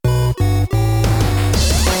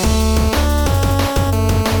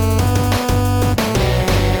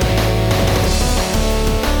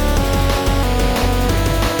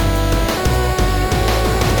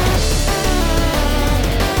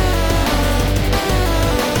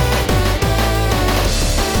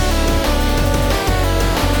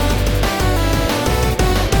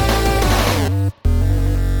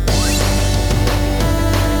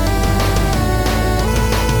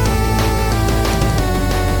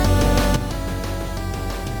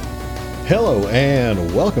Hello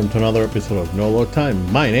and welcome to another episode of No Load Time.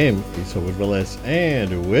 My name is Obed Velez,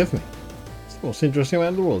 and with me is the most interesting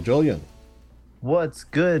man in the world, Joel Young. What's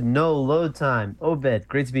good? No load time. Obed,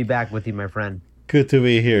 great to be back with you, my friend. Good to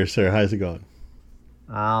be here, sir. How's it going?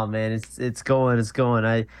 Oh man, it's going.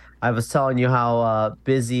 I was telling you how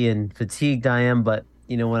busy and fatigued I am, but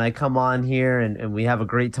when I come on here and we have a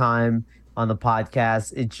great time on the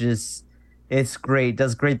podcast, it's great.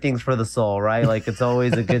 Does great things for the soul, right? Like it's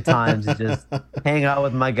always a good time to just hang out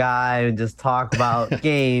with my guy and just talk about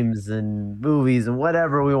games and movies and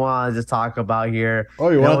whatever we want to just talk about here. Oh,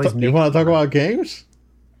 It always you makes want to talk fun. about games?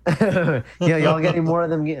 Yeah, y'all getting more of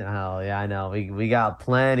them? Oh, yeah, I know. We got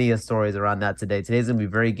plenty of stories around that today. Today's gonna be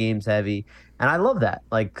very games heavy, and I love that.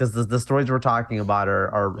 Like, because the stories we're talking about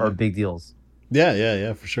are Yeah, big deals.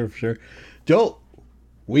 yeah, for sure, for sure. Joel,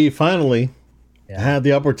 we finally Yeah, had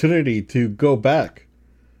the opportunity to go back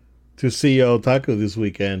to see Otaku this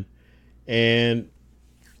weekend, and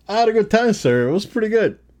I had a good time, sir. It was pretty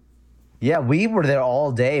good. yeah. We were there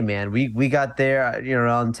all day, man. We got there,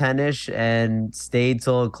 around 10-ish and stayed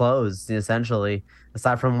till it closed. Essentially,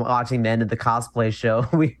 aside from watching the end of the cosplay show,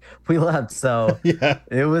 we left. So Yeah,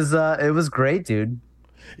 it was great, dude.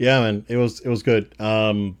 yeah, man. It was good.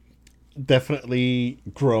 Definitely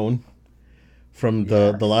grown from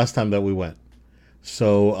the Yes. last time that we went.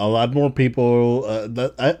 So a lot more people.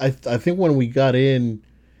 I think when we got in,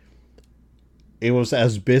 it was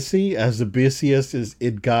as the busiest as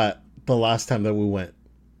it got the last time that we went.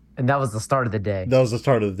 And that was the start of the day. That was the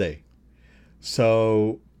start of the day.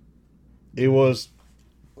 So it was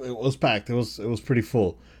it was packed. It was pretty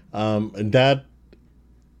full. And that,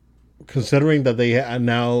 considering that they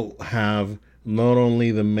now have not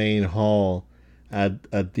only the main hall at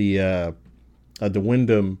the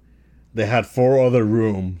Wyndham, they had four other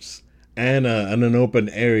rooms and an open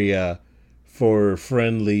area for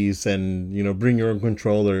friendlies and bring your own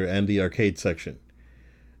controller and the arcade section.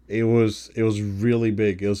 It was really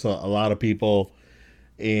big. It was a lot of people,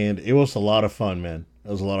 and it was a lot of fun, man. It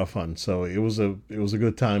was a lot of fun. So it was a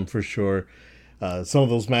good time for sure. Some of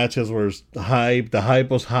those matches were hype. The hype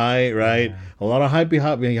was high, right? Yeah. A lot of hype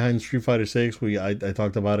behind Street Fighter Six. I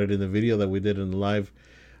talked about it in the video that we did in the live,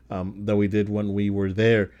 that we did when we were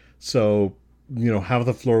there. So half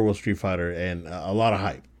the floor was Street Fighter and a lot of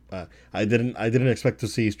hype. I didn't expect to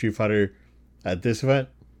see Street Fighter at this event,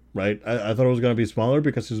 right? I thought it was gonna be smaller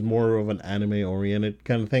because it's more of an anime oriented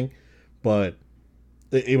kind of thing, but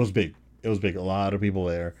it was big. It was big. A lot of people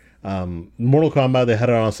there. Mortal Kombat, they had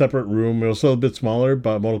it on a separate room. It was still a bit smaller,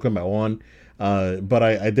 but Mortal Kombat won. But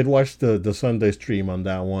I did watch the Sunday stream on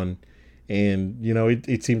that one, and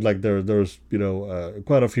it seemed like there was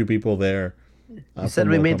quite a few people there You for said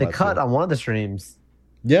we Mortal made the Kombat cut too. on one of the streams.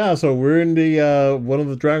 Yeah, so we're in the one of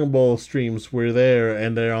the Dragon Ball streams. We're there,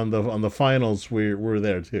 and they're on the finals. We're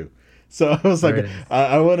there too. So I was like, Very nice.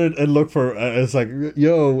 I wanted to look for. It's like,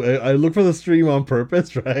 yo, I look for the stream on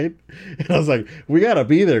purpose, right? And I was like, we gotta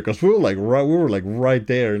be there because we were like right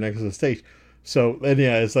there next to the stage. So and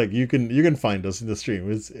yeah, it's like you can find us in the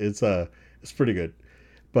stream. It's pretty good.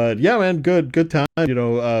 But yeah, man, good time.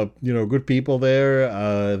 Good people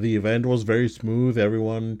there. The event was very smooth.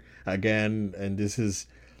 Everyone again, and this is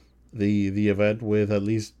the event with at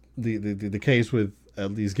least the case with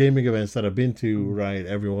at least gaming events that I've been to, right?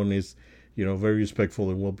 Everyone is, very respectful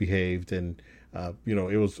and well behaved, and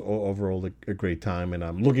it was overall a great time, and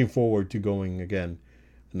I'm looking forward to going again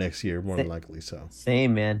next year, more than Sa- likely. So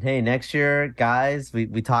Same, man. Hey, next year, guys,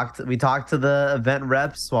 we talked to the event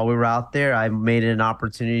reps while we were out there. I made it an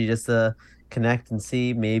opportunity just to connect and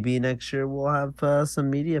see maybe next year we'll have some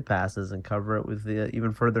media passes and cover it with the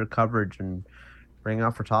even further coverage and bring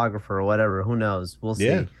out photographer or whatever. Who knows? We'll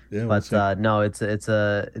yeah, see. yeah, we'll But see. no,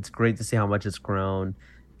 it's great to see how much it's grown.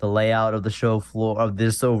 The layout of the show floor of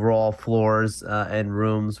this overall floors and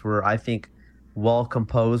rooms were, I think, well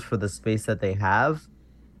composed for the space that they have.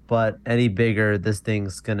 But any bigger, this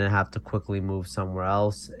thing's gonna have to quickly move somewhere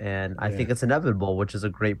else, and I Yeah, think it's inevitable, which is a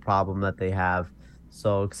great problem that they have.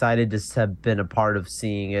 So excited to have been a part of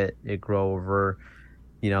seeing it grow over.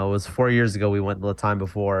 It was 4 years ago we went the time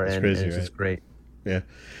before, it's and crazy, it's right? just great. Yeah,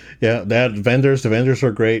 yeah. That vendors, the vendors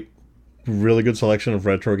are great. Really good selection of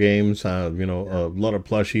retro games. Yeah. A lot of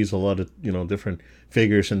plushies, a lot of different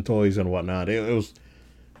figures and toys and whatnot. It was,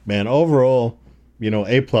 man, overall,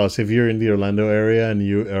 A plus if you're in the Orlando area and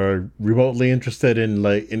you are remotely interested in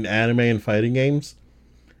anime and fighting games.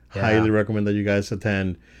 Highly Yeah. recommend that you guys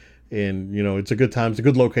attend. And it's a good time. It's a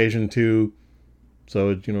good location too.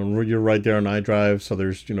 So you're right there on iDrive. So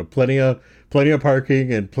there's plenty of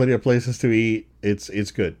parking and plenty of places to eat.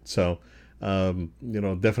 It's good. So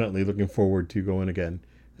definitely looking forward to going again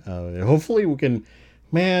Hopefully we can,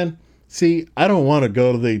 man. See, I don't want to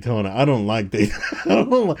go to Daytona. I don't like Daytona. I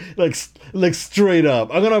don't like straight up.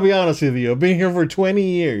 I'm gonna be honest with you. I've been here for 20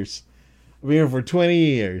 years. I've been here for 20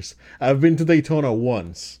 years. I've been to Daytona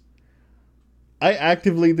once. I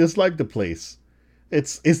actively dislike the place.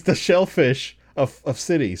 It's the shellfish of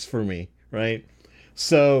cities for me, right?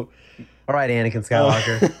 So, All right, Anakin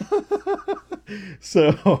Skywalker. uh,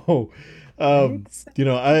 so, um,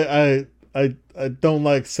 I don't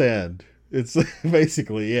like sand. It's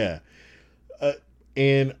basically, yeah. Uh,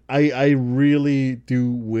 and I really do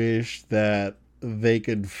wish that they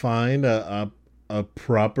could find a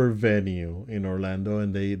proper venue in Orlando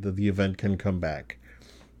and the event can come back,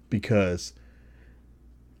 because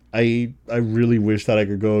I really wish that I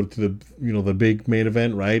could go to the the big main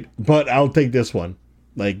event, right? But I'll take this one.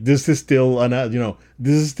 Like, this is still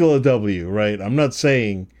this is still a W, right? I'm not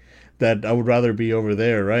saying that I would rather be over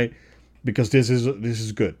there, right? Because this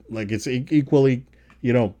is good. Like, it's equally,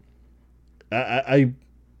 you know, I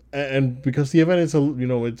and because the event is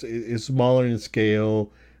it's smaller in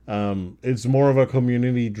scale. It's more of a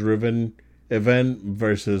community driven event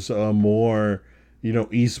versus a more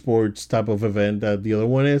esports type of event that the other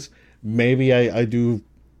one is. Maybe I do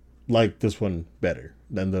like this one better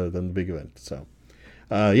than the big event. So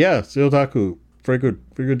yeah, Seotaku, very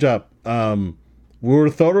good job. We were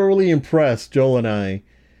thoroughly impressed, Joel and I,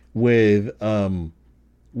 with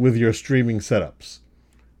your streaming setups.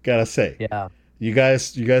 Gotta say, Yeah. you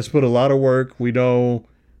guys put a lot of work. We know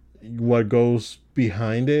what goes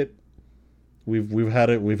behind it. We've had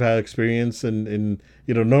experience in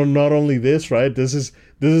no, not only this, right? This is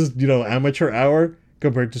amateur hour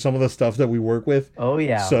compared to some of the stuff that we work with. Oh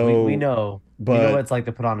yeah. We So, know. We know what but it's like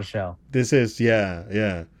to put on a show. this is,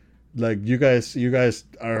 yeah. Like, you guys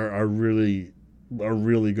are really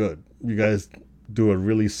good. You guys do a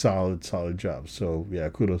really solid job. So yeah,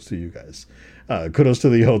 kudos to you guys. Kudos to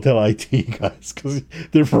the hotel IT guys, because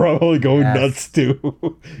they're probably going nuts Yes. too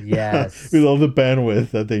with Yes. all the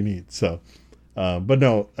bandwidth that they need. So, but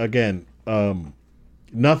no, again,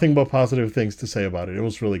 nothing but positive things to say about it. It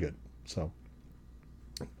was really good. So,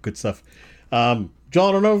 good stuff. John,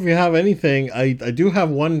 I don't know if you have anything. I do have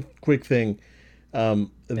one quick thing.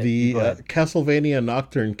 The Go ahead. Castlevania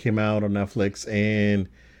Nocturne came out on Netflix, and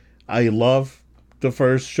I love the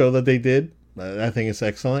first show that they did. I think it's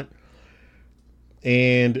excellent.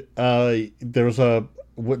 And there was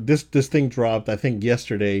this thing dropped, I think,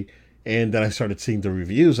 yesterday, and then I started seeing the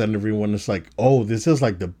reviews, and everyone is like, "Oh, this is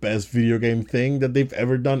like the best video game thing that they've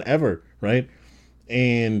ever done ever," right?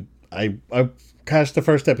 And I catched the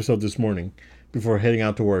first episode this morning before heading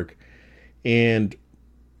out to work, and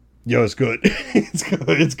yo, it's good. It's good.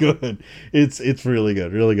 It's good. It's really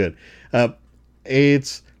good. Really good. Uh,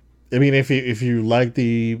 it's I mean, if you like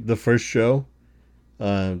the first show,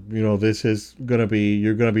 this is gonna be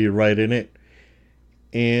you're gonna be right in it,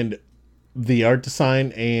 and the art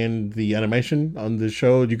design and the animation on the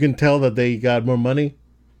show, you can tell that they got more money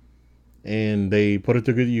and they put it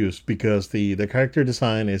to good use, because the character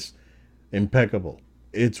design is impeccable.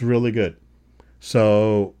 It's really good.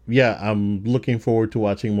 So yeah, I'm looking forward to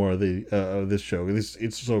watching more of this show.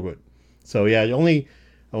 It's so good. So yeah,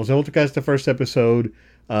 I was able to catch the first episode.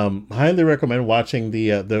 Highly recommend watching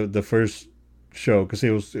the first show, because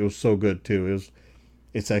it was so good too.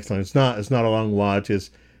 It's excellent. It's not a long watch.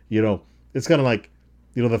 You know it's kind of like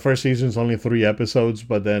the first season's only 3 episodes,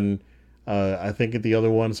 but then I think the other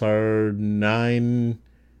ones are 9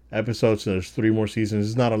 episodes, and there's 3 more seasons.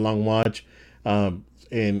 It's not a long watch, and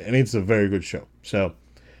it's a very good show. So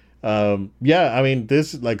yeah, I mean,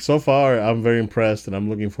 this, like, so far I'm very impressed, and I'm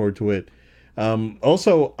looking forward to it.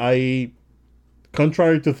 Also,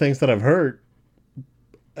 contrary to things that I've heard,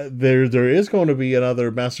 there is going to be another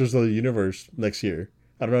Masters of the Universe next year.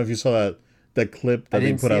 I don't know if you saw that clip I that they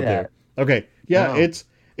didn't put see out there. that. Okay, yeah, No.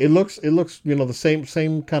 it looks the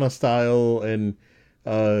same kind of style, and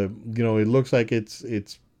it looks like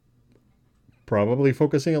it's probably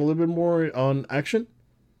focusing a little bit more on action.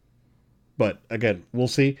 But again, we'll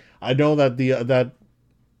see. I know that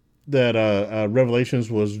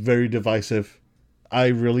Revelations was very divisive. I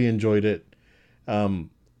really enjoyed it. Um,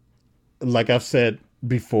 like I've said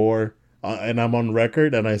before, and I'm on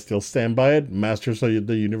record, and I still stand by it. Masters of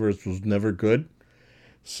the Universe was never good,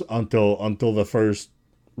 until the first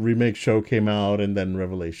remake show came out, and then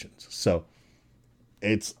Revelations. So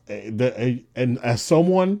and as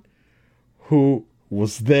someone who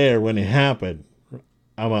was there when it happened,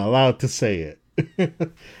 I'm allowed to say it.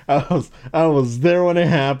 I was there when it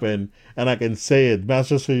happened, and I can say it.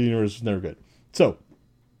 Masters of the Universe is never good. So,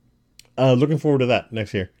 looking forward to that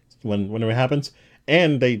next year, whenever it happens.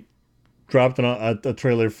 And they dropped a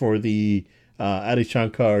trailer for the Adi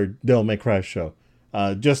Shankar Devil May Cry show.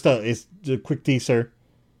 Just it's a quick teaser.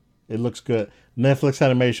 It looks good. Netflix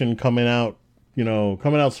animation coming out,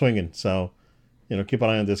 coming out swinging. So, keep an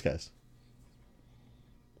eye on this, guys.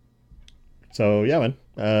 So yeah, man.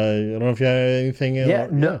 I don't know if you have anything. Yeah,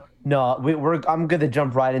 Yeah. no, we're I'm gonna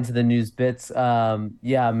jump right into the news bits.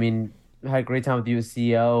 Yeah, I mean, I had a great time with you as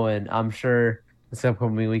CEO, and I'm sure this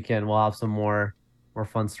upcoming weekend we'll have some more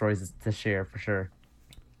fun stories to share for sure.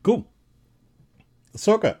 Cool.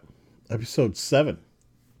 Ahsoka, episode 7.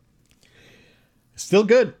 Still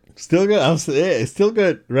good. Still good. It's still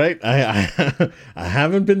good, right? I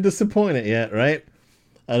haven't been disappointed yet, right?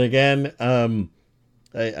 And again,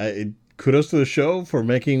 I kudos to the show for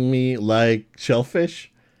making me like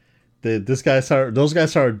shellfish. Those guys are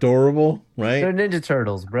adorable, They're right? Ninja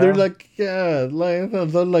Turtles, They're bro. like, yeah, they're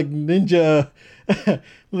like ninja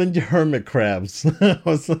ninja hermit crabs. I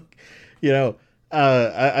was like, you know,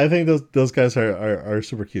 I think those guys are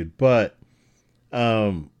super cute, but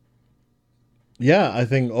um, yeah, I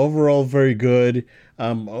think overall very good.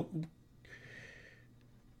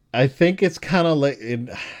 I think it's kind of like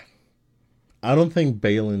I don't think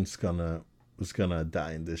Balin's gonna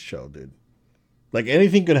die in this show, dude. Like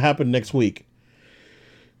anything could happen next week,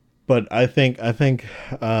 but I think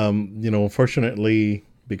unfortunately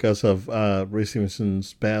because of Ray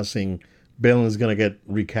Stevenson's passing, Balin is gonna get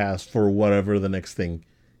recast for whatever the next thing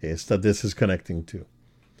is that this is connecting to.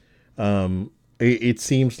 It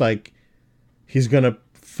seems like he's gonna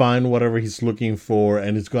find whatever he's looking for,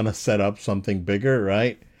 and it's gonna set up something bigger,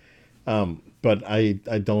 right? But I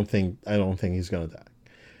don't think he's gonna die.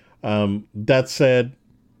 That said,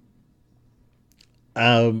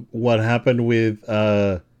 what happened with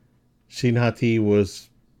Shinhati was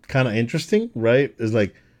kind of interesting, right? It's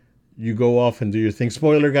like you go off and do your thing.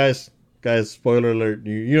 Spoiler, guys, spoiler alert.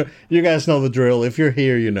 You guys know the drill. If you're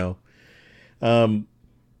here, you know. Um,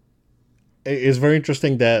 it's very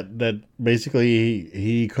interesting that basically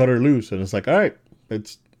he cut her loose, and it's like, all right,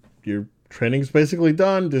 it's your training's basically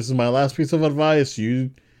done. This is my last piece of advice. You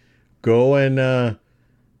go and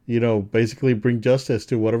basically bring justice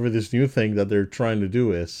to whatever this new thing that they're trying to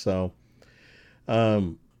do is. So,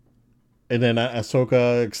 um, and then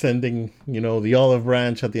Ahsoka extending, the olive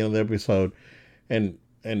branch at the end of the episode, and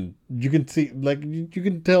you can see, like, you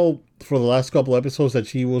can tell for the last couple episodes that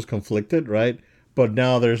she was conflicted, right? But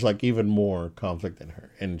now there's like even more conflict in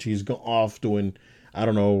her, and she's off doing I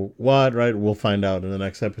don't know what, right? We'll find out in the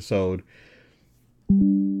next episode.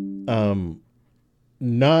 Um,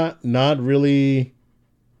 not really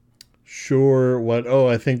sure what. Oh,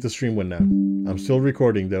 I think the stream went down. I'm still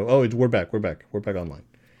recording though. Oh, we're back online.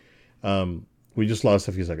 We just lost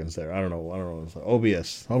a few seconds there. I don't know. It's like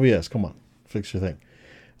OBS, come on, fix your thing.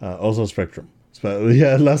 Also Spectrum.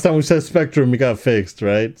 Yeah, last time we said Spectrum, we got fixed,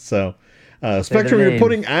 right? So, Say the Spectrum, you're name.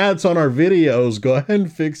 putting ads on our videos. Go ahead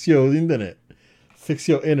and fix your internet. Fix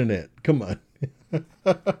your internet. Come on.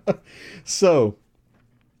 So,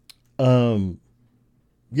 um,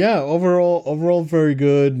 yeah, overall very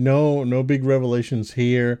good. No big revelations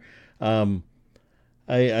here. Um,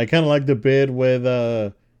 I kind of like the bit with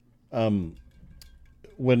um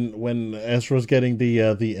when Ezra's getting the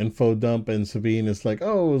info dump and Sabine is like,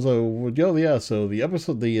 oh, so yeah, so the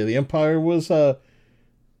episode the Empire was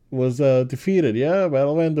defeated, yeah,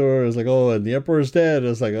 Battle of Endor is like, oh, and the Emperor's dead.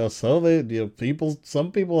 It's like, oh, so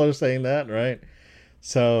some people are saying that, right?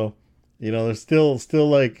 So, they're still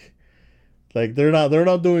like they're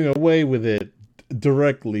not doing away with it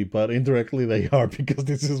directly, but indirectly they are because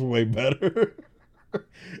this is way better.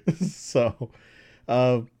 So,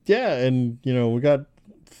 yeah, and we got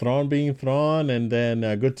Thrawn being Thrawn, and then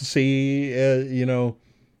good to see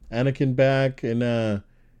Anakin back in a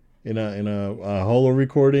holo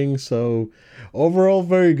recording. So overall,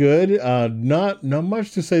 very good. Not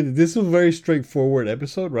much to say. This is a very straightforward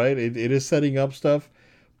episode, right? It is setting up stuff,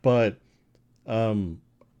 but um,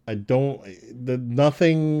 I don't.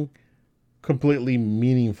 Nothing completely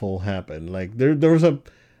meaningful happened. Like there was a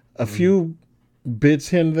Mhm. few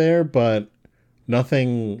bits in there, but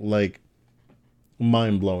nothing like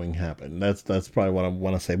mind blowing happened. That's probably what I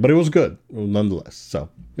want to say. But it was good nonetheless. So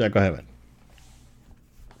yeah, go ahead, man.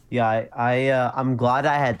 Yeah, I'm glad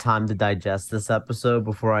I had time to digest this episode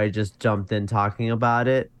before I just jumped in talking about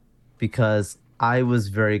it because I was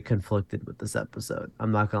very conflicted with this episode.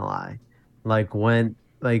 I'm not gonna lie.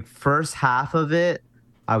 Like first half of it,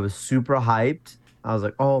 I was super hyped. I was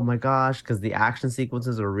like, oh my gosh, because the action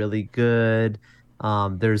sequences are really good.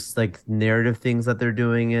 There's like narrative things that they're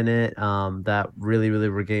doing in it, that really, really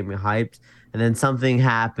were getting me hyped. and then something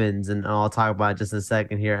happens, and I'll talk about it just in a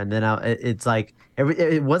second here, and then it's like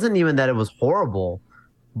it wasn't even that it was horrible,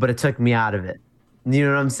 but it took me out of it. You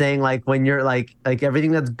know what I'm saying? Like when you're like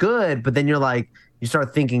everything that's good, but then you're like you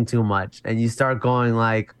start thinking too much, and you start going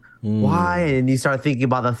like why, Mm. and you start thinking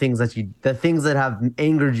about the things that have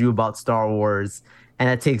angered you about Star Wars, and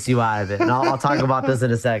it takes you out of it. And I'll talk about this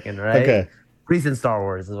in a second, right? Okay. Recent Star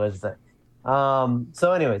Wars is what I should say.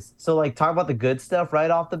 So anyways, so like talk about the good stuff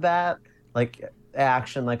right off the bat, like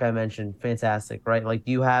action, like I mentioned, fantastic, right? Like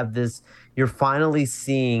you have this, you're finally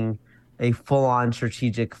seeing a full-on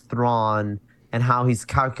strategic Thrawn and how he's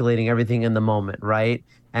calculating everything in the moment, right?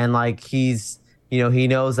 And like he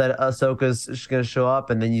knows that Ahsoka's gonna show up,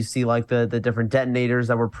 and then you see like the different detonators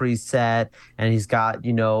that were preset, and he's got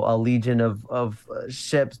a legion of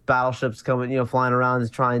ships, battleships coming, flying around to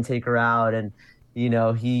try and take her out, and he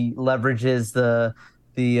leverages the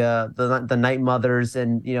night mothers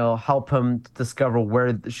and help him discover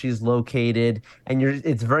where she's located, and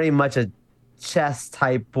it's very much a chess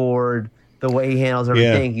type board. The way he handles Yeah.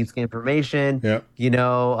 everything, he's getting information.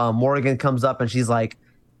 Yeah. Morgan comes up and she's like,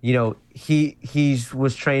 he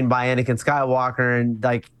was trained by Anakin Skywalker, and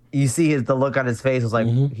like you see the look on his face was like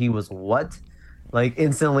Hmm. he was what? Like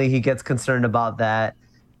instantly he gets concerned about that.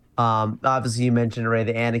 Obviously you mentioned Ray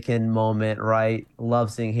the Anakin moment, right?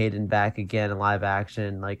 Love seeing Hayden back again in live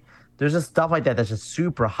action. Like there's just stuff like that that's just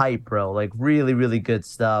super hype, bro. Like really, really good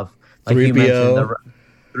stuff. Like you mentioned 3PO.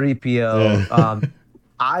 the 3PO. Yeah.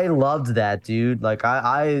 I loved that, dude. Like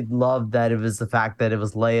I loved that it was the fact that it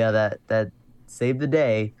was Leia that saved the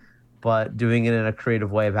day, but doing it in a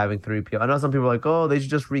creative way of having 3PO. I know some people are like, oh, they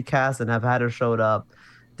should just recast and have had her showed up.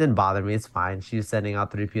 Didn't bother me. It's fine. She was sending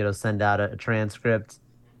out 3PO to send out a transcript.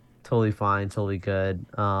 Totally fine, totally good.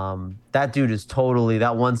 That dude is totally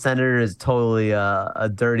that one senator is totally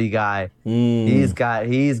a dirty guy. He's Mm. got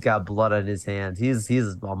he's got blood on his hands. He's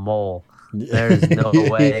a mole. There's no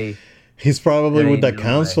way. He's probably There with ain't that no way.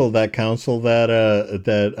 council,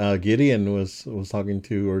 that Gideon was talking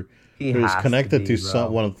to, or He he was has to connected be, to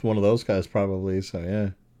some bro. one of those guys probably. So yeah.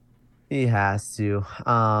 He has to.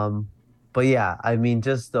 But yeah, I mean,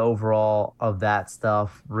 just the overall of that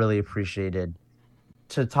stuff, really appreciated.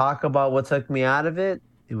 To talk about what took me out of it,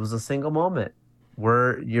 it was a single moment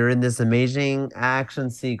where you're in this amazing action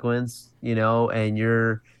sequence, and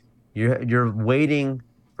you're waiting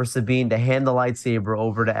for Sabine to hand the lightsaber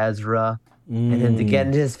over to Ezra and him to get Mm.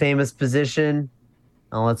 into his famous position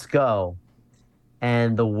and let's go.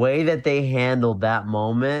 And the way that they handled that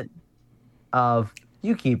moment of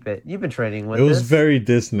you keep it, you've been training It with was this. very I'm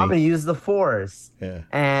Disney. gonna use the force. Yeah.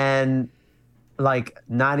 And like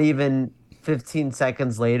not even 15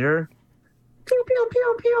 seconds later, pew, pew,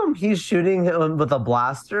 pew, pew, he's shooting him with a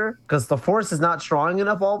blaster because the force is not strong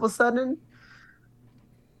enough all of a sudden.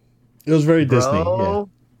 It was very Disney. Yeah. Bro,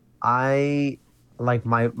 I like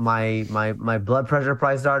my blood pressure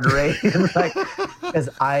probably started to raise like because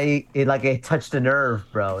it touched a nerve,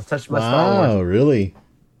 bro. It touched my Star Wars Wow. Really.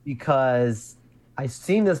 because I've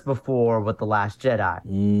seen this before with The Last Jedi.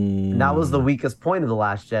 And that was the Mm. weakest point of The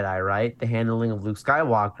Last Jedi, right? The handling of Luke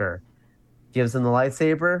Skywalker. Gives him the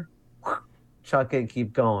lightsaber, chuck it,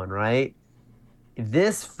 keep going, right?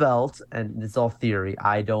 This felt, and it's all theory.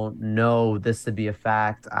 I don't know this to be a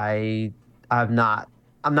fact. I'm not,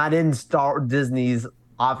 I'm not in Star Disney's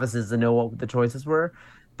offices to know what the choices were,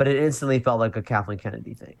 but it instantly felt like a Kathleen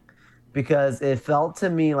Kennedy thing because it felt to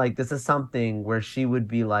me like this is something where she would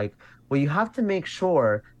be like, well, you have to make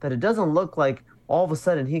sure that it doesn't look like all of a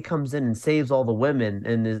sudden he comes in and saves all the women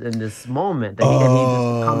in this moment that he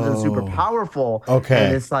just comes in super Oh. powerful and Okay.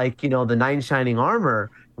 it's like the knight in shining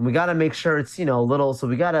armor and we got to make sure it's a little so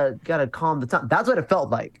we gotta calm the time. That's what it felt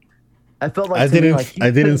like. I felt like to me like he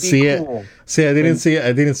I didn't could be see it. cool See, and I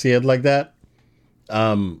didn't see it like that.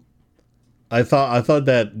 Um, I thought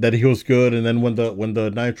that he was good, and then when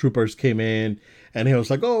the night troopers came in, and he was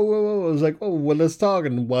like, "Oh, whoa, whoa," I was like, "Oh, well, let's talk."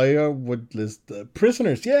 And why are what list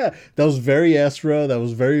prisoners? Yeah, that was very Ezra. That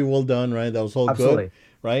was very well done, right? That was all good, absolutely.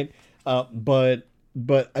 right?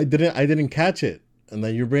 But I didn't catch it, and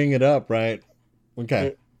then you bring it up, right? Okay.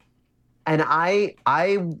 It, and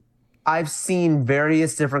I've seen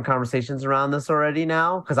various different conversations around this already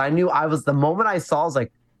now because I knew I was the moment I saw I was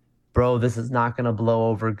like, bro, this is not gonna blow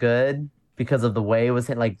over good because of the way it was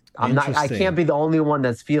hit. Like I can't Interesting. be the only one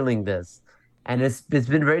that's feeling this. And it's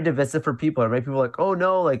been very divisive for people. Right? People are like, oh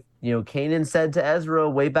no, like Kanan said to Ezra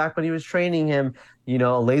way back when he was training him,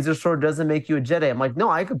 a laser sword doesn't make you a Jedi. I'm like, no,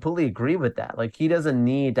 I completely agree with that. Like he doesn't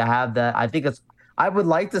need to have that. I would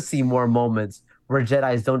like to see more moments where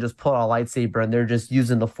Jedi's don't just pull out a lightsaber and they're just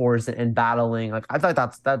using the force and battling. Like I thought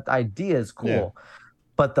that idea is Yeah. cool.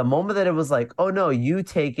 But the moment that it was like, oh no, you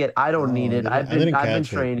take it, I don't need Oh, it. I didn't I've been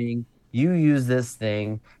catch it. training. You use this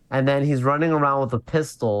thing, and then he's running around with a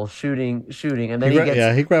pistol, shooting, and then he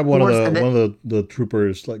gets He grabbed forced, one of the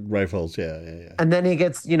troopers like rifles. Yeah, yeah, yeah. and then he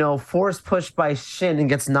gets, force pushed by Shin and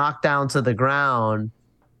gets knocked down to the ground.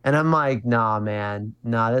 And I'm like, nah, man,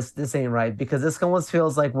 nah, this ain't right because this almost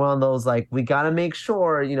feels like one of those like we gotta make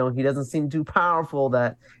sure, he doesn't seem too powerful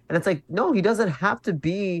that, and it's like, no, he doesn't have to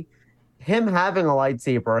be him having a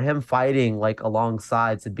lightsaber or him fighting like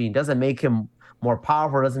alongside Sabine doesn't make him more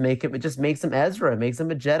powerful, doesn't make him, it just makes him Ezra, it makes him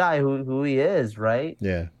a Jedi who he is, right?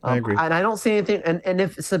 Yeah, I agree. And I don't see anything. And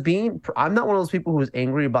if Sabine, I'm not one of those people who's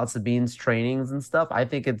angry about Sabine's trainings and stuff. I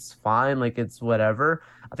think it's fine, like it's whatever.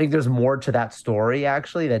 I think there's more to that story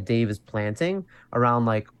actually that Dave is planting around,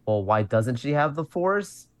 like, well, why doesn't she have the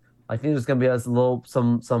Force? I think there's gonna be a little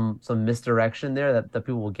some misdirection there that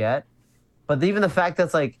people will get. But even the fact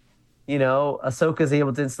that's like, Ahsoka's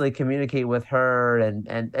able to instantly communicate with her,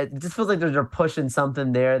 and it just feels like they're pushing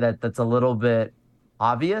something there that's a little bit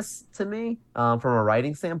obvious to me, from a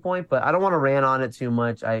writing standpoint. But I don't want to rant on it too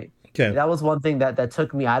much. Okay. That was one thing that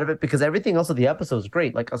took me out of it because everything else of the episode is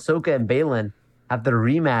great. Like Ahsoka and Balin have their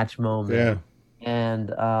rematch moment, Yeah.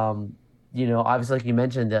 and obviously, like you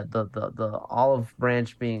mentioned, that the olive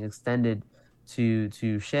branch being extended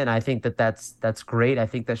to Shin. I think that's great. I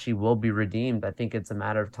think that she will be redeemed. I think it's a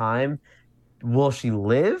matter of time. Will she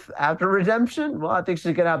live after redemption? Well, I think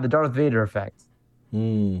she's gonna have the Darth Vader effect.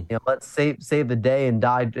 Hmm. Let's save the day and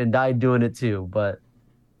die doing it too. But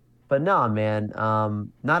no, man,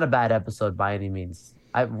 not a bad episode by any means.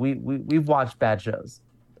 We've watched bad shows.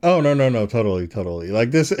 Oh no, no, no, totally, totally.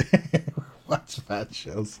 Like this. Watch bad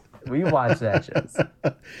shows. We watch that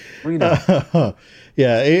shows. We know.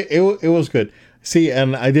 Yeah, it was good. See,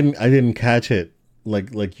 and I didn't catch it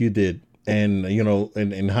like you did. And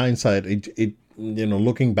in hindsight, it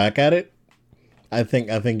looking back at it, I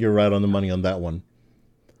think you're right on the money on that one.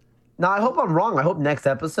 Now I hope I'm wrong. I hope next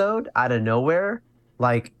episode, out of nowhere,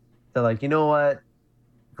 like they're like, you know what?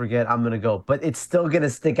 Forget, I'm gonna go. But it's still gonna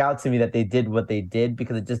stick out to me that they did what they did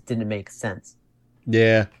because it just didn't make sense.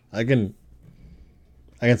 Yeah, I can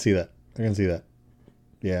see that. I can see that.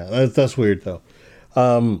 Yeah, that's weird though.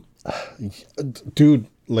 Um, dude,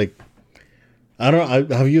 like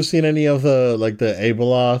have you seen any of the like the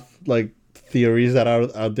Abeloth like theories that are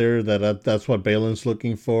out there that's what Balin's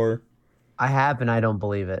looking for? I have, and I don't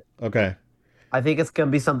believe it. Okay. I think it's gonna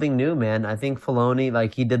be something new, man. I think Filoni,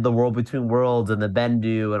 like he did the World Between Worlds and the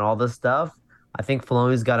Bendu and all this stuff. I think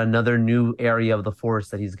Filoni's got another new area of the Force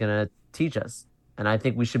that he's gonna teach us, and I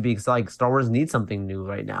think we should be excited. Like Star Wars needs something new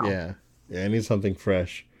right now. Yeah. Yeah, I need something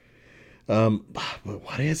fresh. But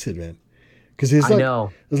what is it, man? Because he's I like,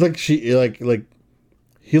 know. it's like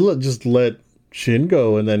just let Shin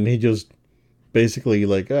go, and then he just basically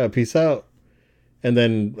like, peace out. And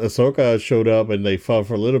then Ahsoka showed up, and they fought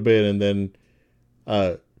for a little bit, and then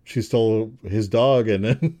she stole his dog, and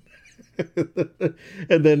then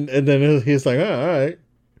and then he's like, all right,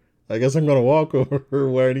 I guess I'm gonna walk over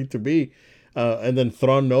where I need to be. And then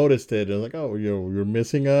Thrawn noticed it, and like, oh, you're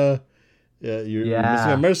missing a you're missing a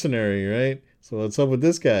Yeah, mercenary, right? So what's up with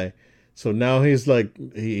this guy? So now he's like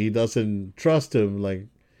he doesn't trust him, like,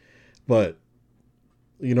 but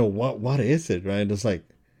what is it, right? It's like,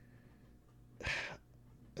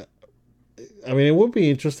 I mean, it would be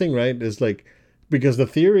interesting, right? It's like, because the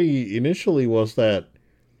theory initially was that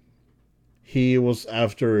he was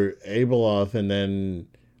after Abeloth, and then,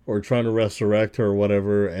 or trying to resurrect her or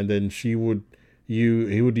whatever, and then he would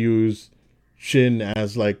use Shin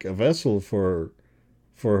as like a vessel for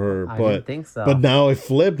her, I didn't but think so. now it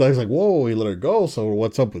flipped. I was like, whoa, he let her go. So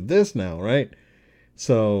what's up with this now, right?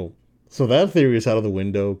 So that theory is out of the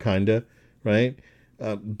window, kinda, right?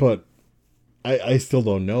 But I still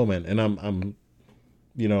don't know, man, and I'm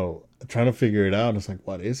trying to figure it out. It's like,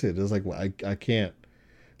 what is it? It's like, well, I can't,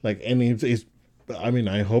 like, and it's I mean,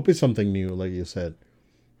 I hope it's something new, like you said,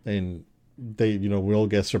 and they will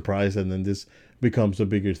get surprised, and then this becomes a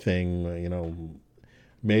bigger thing.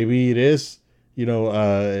 Maybe it is, you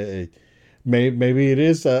know, maybe it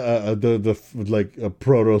is the like a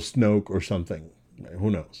proto Snoke or something.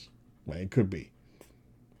 Who knows? Right? It could be.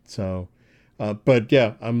 So, but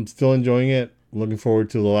yeah, I'm still enjoying it. Looking forward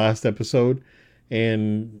to the last episode,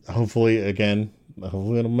 and hopefully I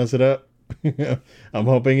don't mess it up. I'm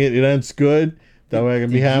hoping it ends good. That Did way I can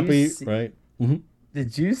be did you happy, see right? Hmm.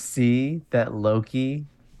 did you see that Loki,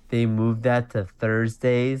 they moved that to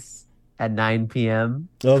Thursdays at 9 p.m.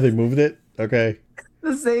 Oh, they moved it. Okay.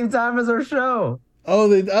 the same time as our show. Oh,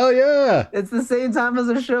 they. Oh, yeah. It's the same time as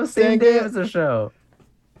our show, same Dang day it. as our show.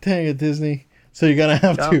 Dang it, Disney. So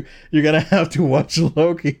Yep, you're gonna have to watch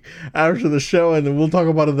Loki after the show, and then we'll talk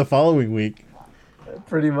about it the following week.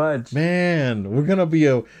 pretty much. Man, we're gonna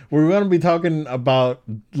be talking about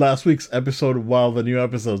last week's episode while the new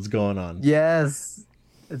episode's going on. Yes.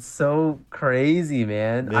 It's so crazy,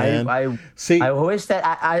 man. Man, I see, wish that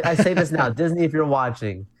I say this now, Disney, if you're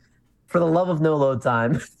watching, for the love of no load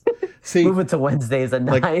time, see, move it to Wednesdays at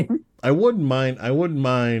like 9. I wouldn't mind. I wouldn't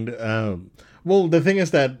mind. Well, the thing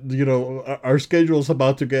is that our schedule's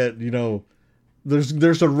about to get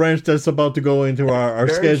there's a wrench that's about to go into our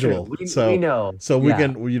Very true. schedule. We know. So we Yeah.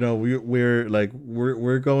 can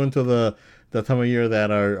we're going to the time of year that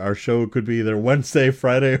our show could be either Wednesday,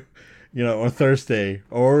 Friday, or Thursday,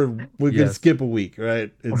 or we can Yes. skip a week,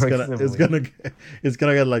 right? It's Or gonna it's assembly. gonna it's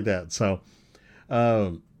gonna get like that. So,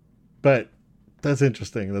 um, but that's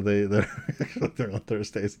interesting that they're on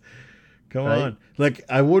Thursdays. Come Right? on, like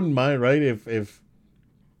I wouldn't mind, right? If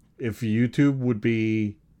YouTube would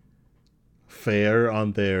be fair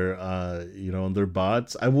on their on their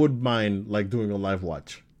bots, I wouldn't mind like doing a live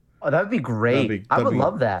watch. Oh, that would be That'd great. be I that'd would be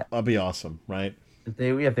love that. that'd be awesome, right? If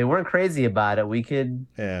they weren't crazy about it, we could.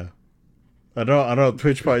 Yeah. I know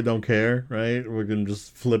Twitch probably don't care, right? We can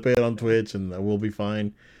just flip it on Twitch and we'll be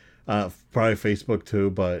fine. Probably Facebook too,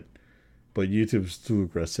 but YouTube's too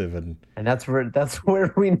aggressive, and And that's where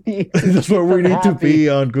we need to that's where keep we them need to happy. be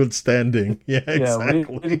on good standing. Yeah, Yeah, we need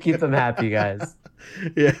to exactly. keep them happy, guys.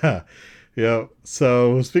 Yeah. Yeah.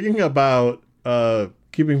 So speaking about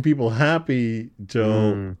keeping people happy,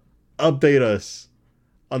 Joe, Mm. update us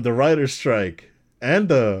on the writer's strike and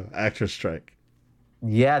the actor's strike.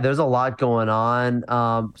 Yeah, there's a lot going on.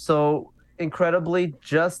 So incredibly,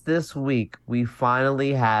 just this week, we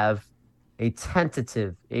finally have a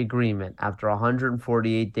tentative agreement after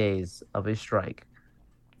 148 days of a strike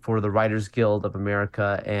for the Writers Guild of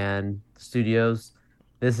America and studios.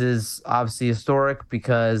 This is obviously historic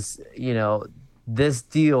because, this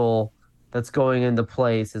deal that's going into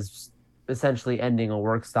place is essentially ending a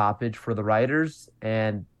work stoppage for the writers,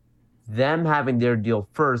 and them having their deal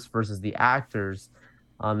first versus the actors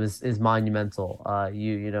is monumental.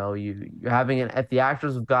 You're having it if the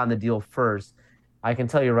actors have gotten the deal first. I can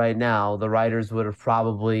tell you right now, the writers would have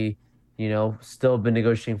probably, still been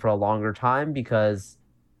negotiating for a longer time because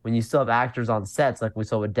when you still have actors on sets, like we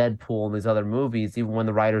saw with Deadpool and these other movies, even when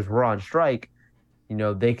the writers were on strike,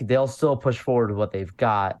 they'll still push forward with what they've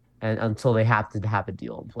got and until they have to have a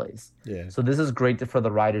deal in place. Yeah. So this is great for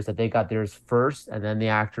the writers that they got theirs first, and then the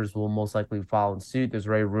actors will most likely follow in suit. There's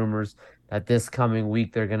already rumors that this coming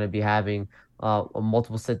week they're going to be having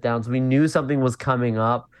multiple sit downs. We knew something was coming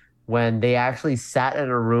up when they actually sat in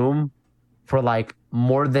a room for like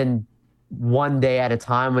more than one day at a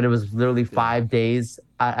time, when it was literally Yeah. 5 days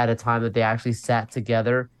at a time that they actually sat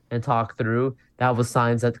together and talked through. That was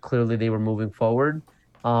signs that clearly they were moving forward.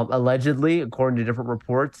 Allegedly, according to different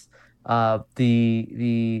reports,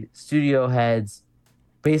 the studio heads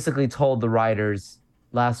basically told the writers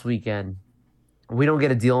last weekend, we don't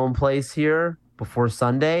get a deal in place here before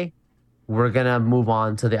Sunday, we're gonna move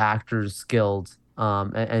on to the Actors Guild,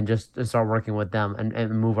 and just start working with them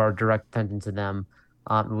and move our direct attention to them.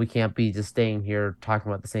 We can't be just staying here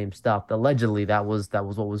talking about the same stuff. Allegedly, that was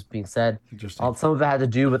what was being said. Interesting. Some of it had to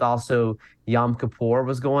do with also Yom Kippur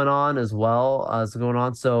was going on as well as going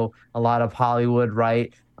on. So a lot of Hollywood,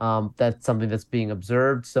 right? That's something that's being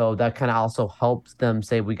observed. So that kind of also helps them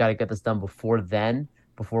say we got to get this done before then,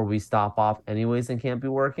 before we stop off anyways and can't be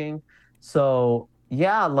working. So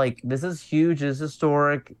yeah, like this is huge, it's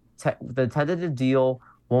historic. The tentative deal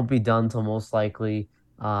won't be done till most likely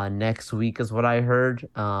next week, is what I heard,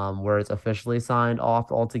 where it's officially signed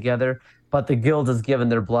off altogether. But the guild has given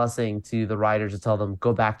their blessing to the writers to tell them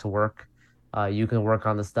go back to work. You can work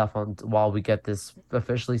on the stuff while we get this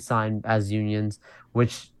officially signed as unions,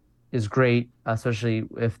 which is great, especially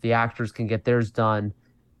if the actors can get theirs done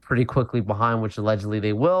pretty quickly behind, which allegedly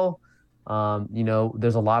they will.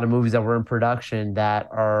 There's a lot of movies that were in production that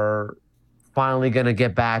are finally going to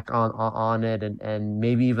get back on it, and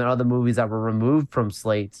maybe even other movies that were removed from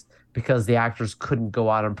slates because the actors couldn't go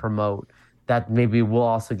out and promote, that maybe will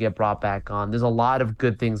also get brought back on. There's a lot of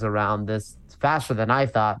good things around this. It's faster than I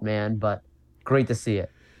thought, man, but great to see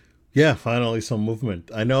it. Yeah, finally some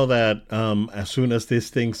movement. I know that as soon as these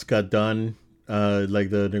things got done, like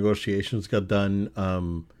the negotiations got done,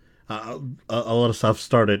 a lot of stuff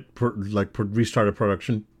started, restarted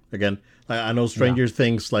production again. I know Yeah. Stranger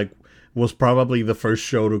Things was probably the first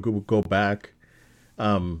show to go back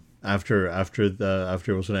after it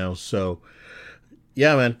was announced. So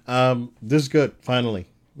yeah, man, this is good. Finally,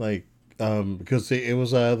 like because it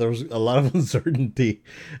was there was a lot of uncertainty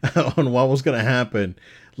on what was going to happen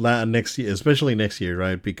next year, especially next year,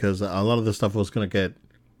 right? Because a lot of the stuff was going to get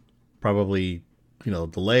probably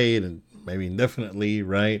delayed and maybe indefinitely,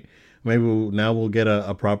 right? Maybe now we'll get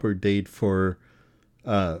a proper date for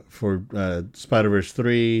Spider Verse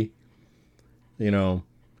 3. You know,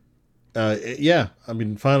 yeah. I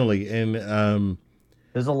mean, finally, and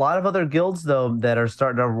There's a lot of other guilds though that are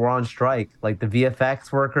starting to were on strike. Like the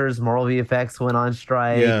VFX workers, Moral VFX went on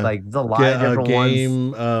strike. yeah, Like there's a lot get of different ones.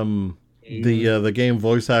 game Game. the game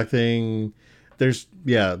voice acting. There's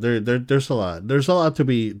a lot. There's a lot to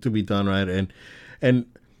be done, right? And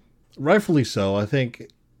rightfully so. I think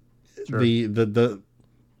Sure. the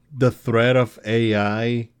threat of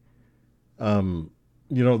AI,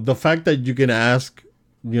 the fact that you can ask,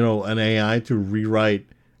 an AI to rewrite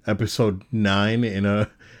episode 9 in a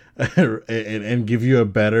and give you a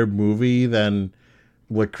better movie than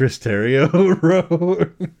what Chris Terrio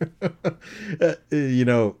wrote.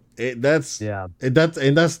 Yeah.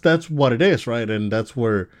 That's what it is, right? And that's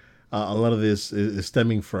where a lot of this is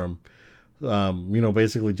stemming from.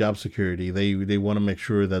 Basically job security. They want to make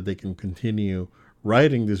sure that they can continue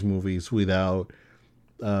writing these movies without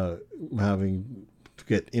uh, having to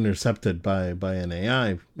get intercepted by an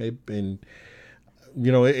AI. And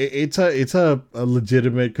it's a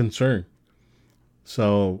legitimate concern.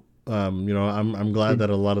 So I'm glad Did that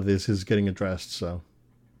a lot of this is getting addressed. So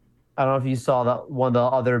I don't know if you saw that one of the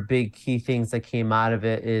other big key things that came out of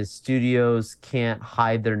it is studios can't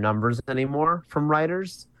hide their numbers anymore from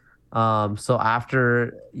writers. So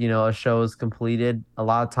after, a show is completed, a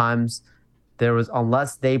lot of times there was,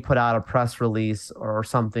 unless they put out a press release or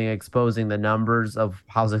something exposing the numbers of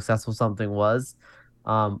how successful something was,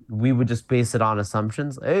 we would just base it on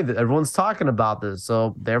assumptions. Hey, everyone's talking about this,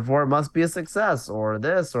 so therefore it must be a success, or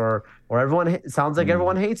this, or sounds like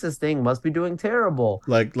everyone mm, hates this thing, must be doing terrible,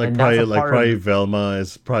 like and that's probably a like part of probably Velma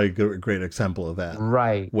is probably a great example of that,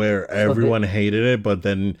 right. where So the everyone hated it, but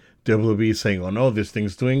then WB saying, "Oh no, this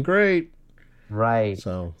thing's doing great." Right.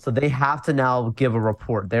 So So they have to now give a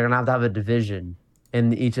report. They're gonna have to have a division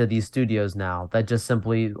in each of these studios now that just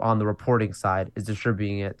simply on the reporting side is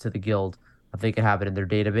distributing it to the guild. If they can have it in their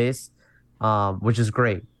database, which is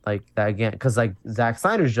great. Like that again, because like Zack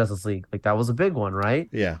Snyder's Justice League, like that was a big one, right?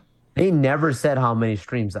 yeah, They never said how many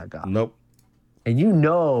streams that got, nope, and you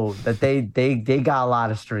know that they got a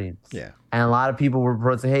lot of streams, yeah, and a lot of people were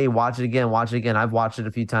reporting, "Hey, watch it again, watch it again." I've watched it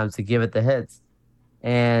a few times to give it the hits,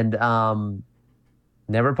 and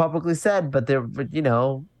never publicly said, but but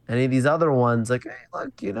any of these other ones, like, hey,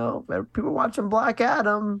 look, people watching Black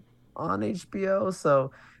Adam on HBO.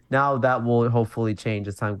 So now that will hopefully change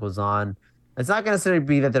as time goes on. It's not going to necessarily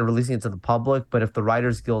be that they're releasing it to the public, but if the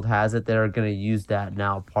Writers Guild has it, they're going to use that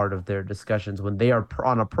now part of their discussions when they are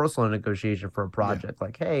on a personal negotiation for a yeah. project.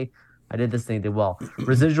 Like, hey, I did this thing, did well.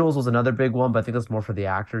 Residuals was another big one, but I think that's more for the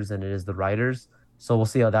actors than it is the writers. So we'll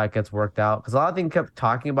see how that gets worked out. Because a lot of things kept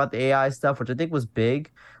talking about the AI stuff, which I think was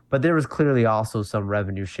big, but there was clearly also some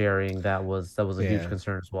revenue sharing that was a huge Yeah.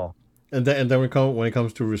 concern as well. And then when it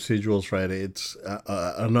comes to residuals, right? It's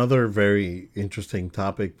another very interesting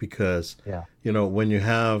topic because Yeah. when you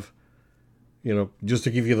have just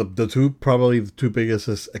to give you the two probably the two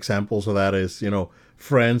biggest examples of that is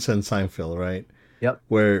Friends and Seinfeld, right? Yep.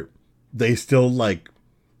 Where they still like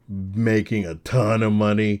making a ton of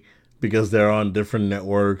money because they're on different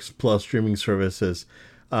networks plus streaming services.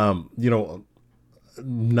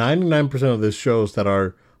 99% of the shows that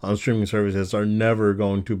are on streaming services are never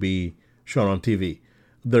going to be shown on TV.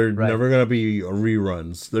 They're Right. never going to be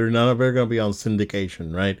reruns. They're never going to be on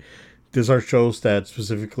syndication, right? These are shows that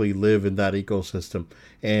specifically live in that ecosystem,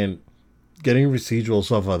 and getting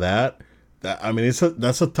residuals off of that I mean,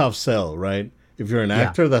 that's a tough sell, right? If you're an Yeah.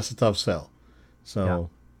 actor, that's a tough sell. Yeah. So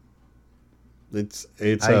it's I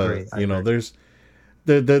agree. I agree.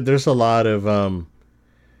 there's a lot of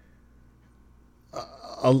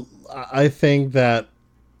I think that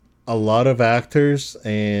a lot of actors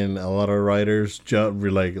and a lot of writers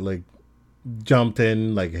jumped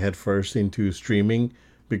in like headfirst into streaming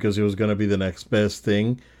because it was gonna be the next best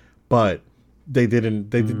thing, but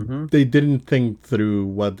Hmm. they didn't think through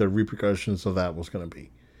what the repercussions of that was gonna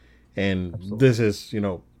be, and Absolutely. this is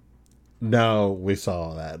now we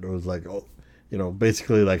saw that it was like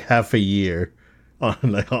basically like half a year on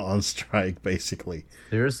like on strike basically.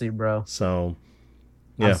 Seriously, bro. So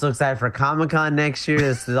I'm yeah, so excited for Comic-Con next year.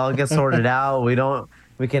 This all gets sorted out.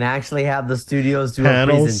 We can actually have the studios do a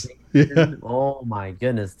panels. Yeah, presentation. Oh my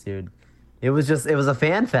goodness, dude. It was a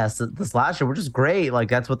fan fest this last year, which is great. Like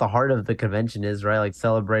that's what the heart of the convention is, right? Like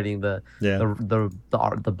celebrating yeah. the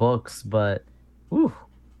art, the books. But whew,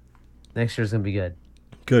 Next year's gonna be good.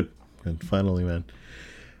 Good. And finally, man.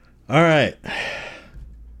 All right.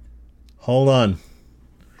 Hold on.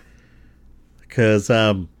 Because,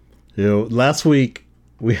 last week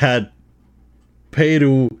we had pay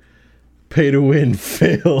to win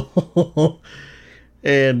Phil.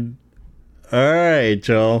 And, all right,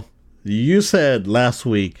 Joe. You said last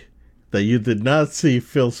week that you did not see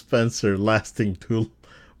Phil Spencer lasting too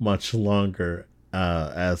much longer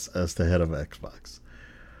as the head of Xbox.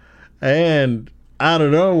 And out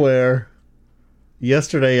of nowhere,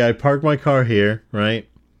 yesterday I parked my car here, right?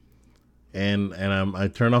 And I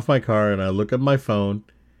turn off my car and I look at my phone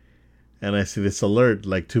and I see this alert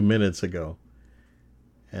like 2 minutes ago.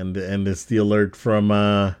 And it's the alert from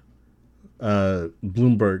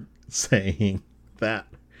Bloomberg saying that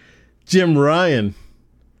Jim Ryan,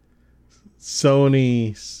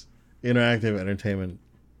 Sony's Interactive Entertainment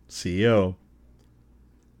CEO,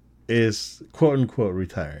 is quote unquote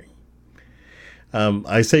retiring.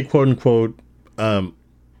 I say quote unquote.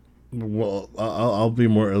 Well, I'll be a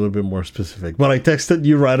little bit more specific. But I texted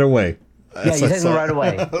you right away. Yeah, you texted me right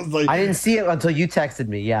away. I was like, I didn't see it until you texted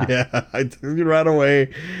me. Yeah, yeah, I texted you right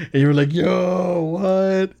away, and you were like, "Yo,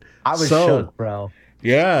 what?" I was shook, bro.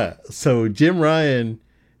 Yeah, so Jim Ryan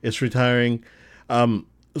is retiring.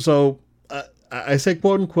 So I say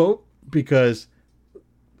quote unquote because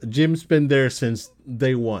Jim's been there since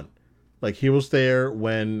day one. Like he was there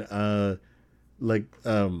when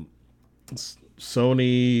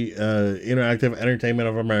Sony Interactive Entertainment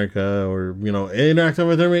of America, or Interactive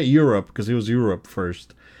Entertainment Europe, because he was Europe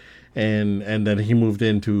first, and then he moved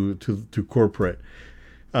into to corporate.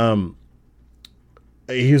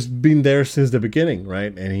 He's been there since the beginning,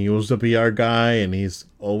 right? And he was the PR guy, and he's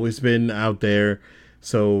always been out there.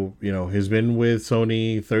 So he's been with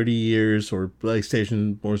Sony 30 years, or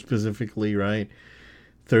PlayStation more specifically, right?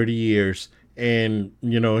 30 years, and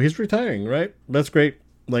he's retiring, right? That's great.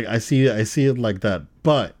 Like I see it like that.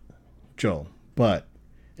 But Joe, and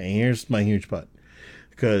here's my huge but,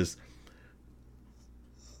 because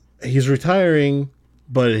he's retiring,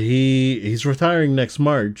 but he's retiring next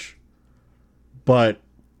March, but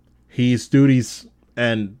his duties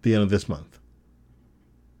end the end of this month.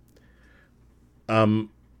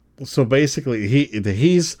 So basically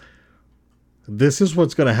this is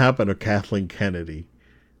what's going to happen to Kathleen Kennedy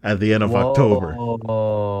at the end of October.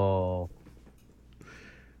 Oh.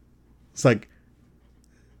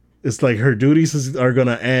 It's like her duties are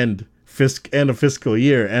gonna end of fiscal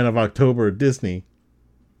year, end of October at Disney.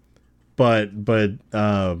 But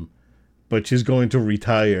she's going to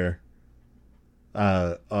retire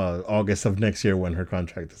August of next year when her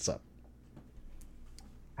contract is up.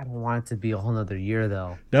 I don't want it to be a whole nother year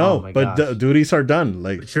though. No, but duties are done.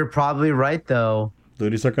 Like, but you're probably right though.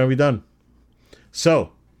 Duties are gonna be done.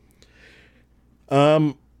 So,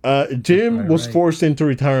 Jim was forced into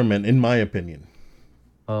retirement, in my opinion.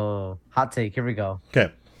 Oh, hot take. Here we go.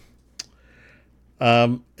 Okay.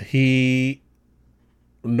 He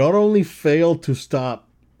not only failed to stop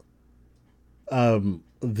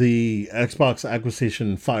the Xbox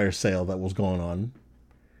acquisition fire sale that was going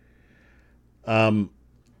on,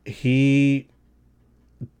 he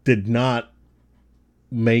did not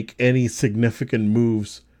make any significant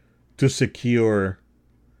moves to secure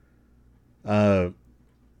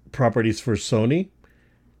properties for Sony.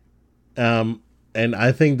 And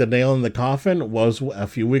I think the nail in the coffin was a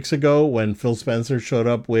few weeks ago when Phil Spencer showed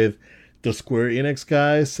up with the Square Enix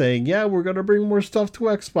guys saying, yeah, we're going to bring more stuff to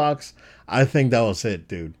Xbox. I think that was it,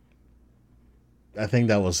 dude. I think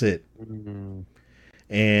that was it. Mm-hmm.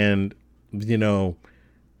 And, the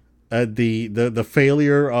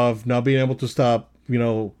failure of not being able to stop,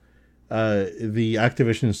 the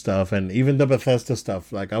Activision stuff and even the Bethesda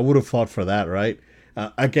stuff, like I would have fought for that, right?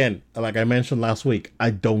 Again, like I mentioned last week,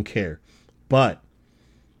 I don't care. But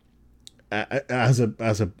as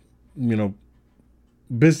a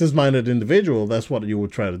business-minded individual, that's what you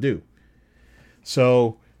would try to do.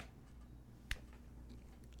 So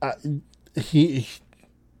he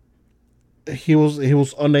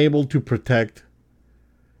was unable to protect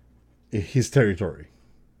his territory.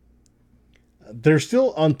 They're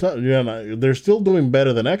still they're still doing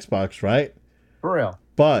better than Xbox, right? For real.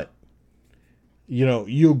 But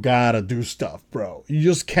you gotta do stuff, bro. You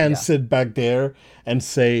just can't sit back there and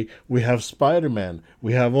say, we have Spider-Man,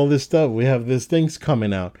 we have all this stuff, we have these things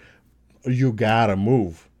coming out. You gotta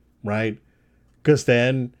move, right? Because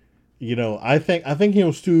then, I think he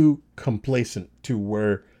was too complacent to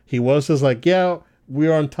where he was just like, yeah,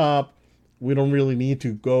 we're on top. We don't really need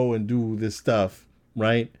to go and do this stuff,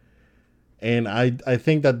 right? And I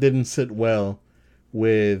think that didn't sit well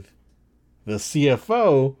with the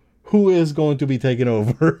CFO, who is going to be taking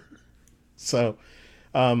over So,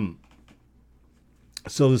 um,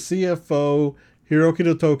 so the CFO Hiroki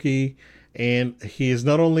Totoki, and he is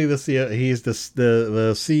not only he is the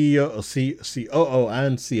CEO, COO,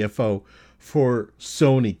 and CFO for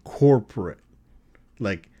Sony corporate.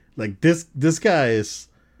 This guy is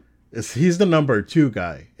he's the number two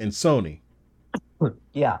guy in Sony,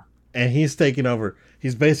 Yeah. and he's taking over.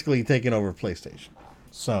 He's basically taking over PlayStation.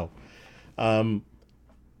 So, um,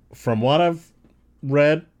 from what I've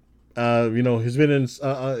read, he's been in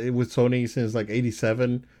with Sony since like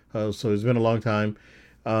 '87, so it's been a long time.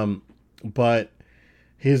 But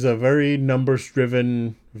he's a very numbers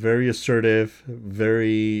driven, very assertive,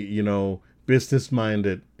 very business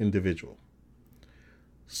minded individual.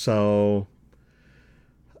 So,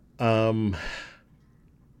 um,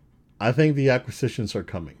 I think the acquisitions are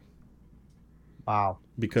coming Wow.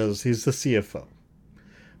 because he's the CFO.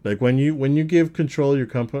 Like when you give control of your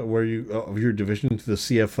company, of your division to the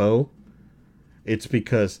CFO, it's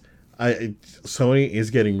because Sony is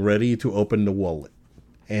getting ready to open the wallet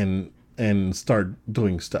and start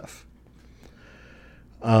doing stuff.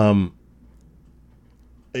 Um,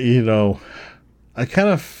 I kind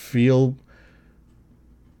of feel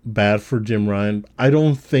bad for Jim Ryan. I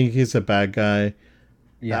don't think he's a bad guy.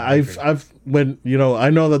 Yeah. I've when I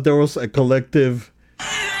know that there was a collective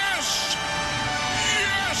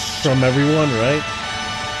from everyone,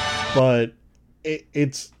 right? But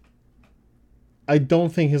it's I don't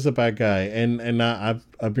think he's a bad guy, and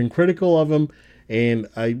I've been critical of him, and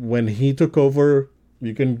when he took over,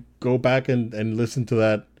 you can go back and listen to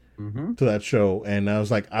that to that show, and I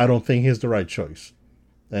was like, I don't think he's the right choice,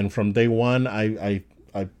 and from day one, I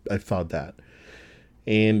thought that,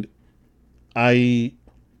 and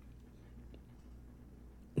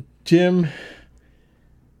Jim,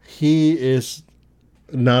 he is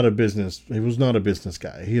not a business. He was not a business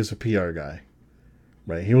guy. He is a PR guy,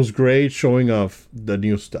 right? He was great showing off the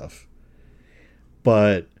new stuff,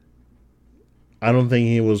 but I don't think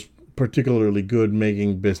he was particularly good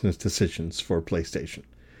making business decisions for PlayStation.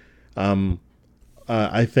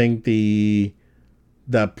 I think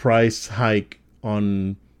that price hike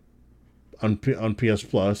on PS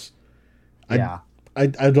Plus, Yeah. I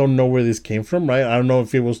don't know where this came from, right? I don't know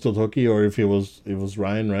if it was Totoki or if it was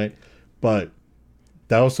Ryan, right? But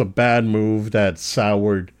that was a bad move that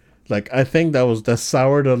soured. Like I think that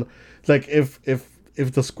soured. Like if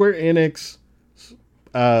the Square Enix,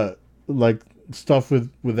 like stuff with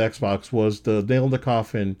Xbox was the nail in the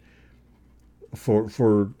coffin for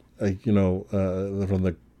from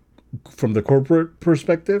the corporate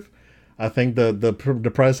perspective. I think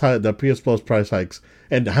the price hike, the PS Plus price hikes,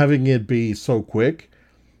 and having it be so quick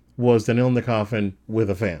was the nail in the coffin with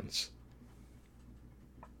the fans.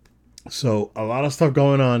 So a lot of stuff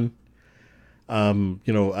going on.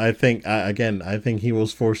 I think he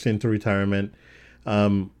was forced into retirement.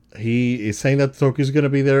 He is saying that Toki's going to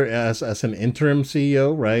be there as an interim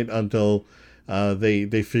CEO, right, until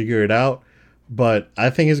they figure it out. But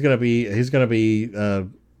I think he's going to be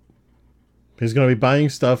buying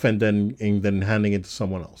stuff and then handing it to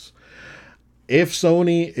someone else. If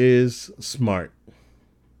Sony is smart,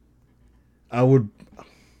 I would.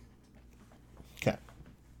 Okay.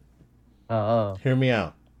 Hear me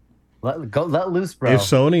out. Let loose, bro. If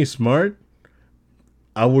Sony's smart,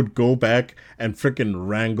 I would go back and freaking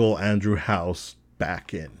wrangle Andrew House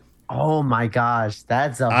back in. Oh my gosh,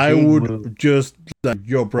 that's a I big would move. just like,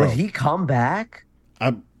 yo, bro. Would he come back?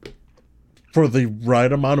 For the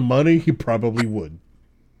right amount of money, he probably would.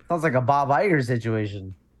 Sounds like a Bob Iger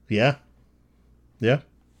situation. Yeah.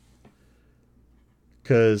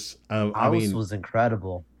 Because House was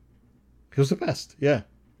incredible. he was the best. Yeah.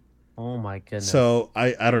 Oh my goodness. So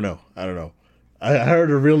I don't know. I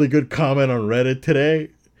heard a really good comment on Reddit today.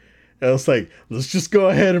 I was like, let's just go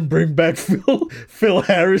ahead and bring back Phil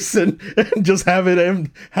Harrison and just have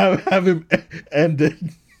him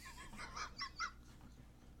ended.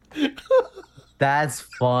 That's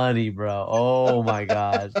funny, bro. Oh my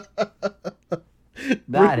gosh.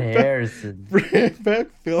 Not Harrison. Bring back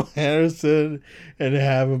Phil Harrison and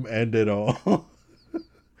have him end it all.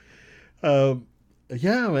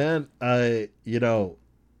 Yeah, man.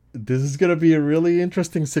 This is gonna be a really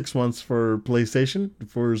interesting 6 months for PlayStation,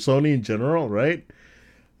 for Sony in general, right?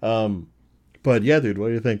 But yeah, dude, what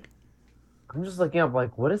do you think? I'm just looking up,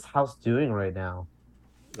 like, what is House doing right now?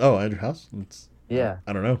 Oh, Andrew House? Yeah.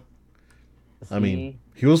 I don't know. Is I mean,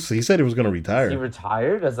 he said he was gonna retire. Is he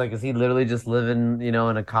retired? Is he literally just living, in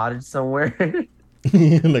a cottage somewhere?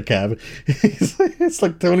 In the cabin. It's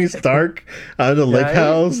like Tony Stark on the lake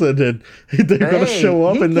house, and then they're gonna show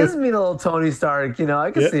up he and gives me the little Tony Stark,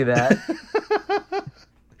 I can see that.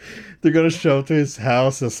 they're gonna show up to his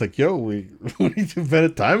house. It's like, yo, we need to invent a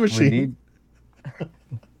time We machine. need.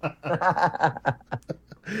 Oh,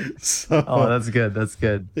 So that's good. That's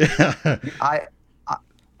good. yeah, I, I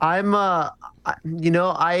I'm I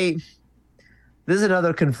this is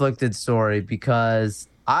another conflicted story because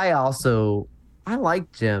I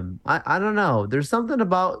like Jim. I don't know. There's something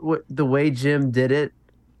about the way Jim did it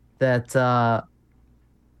that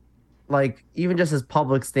like even just his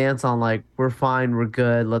public stance on like we're fine, we're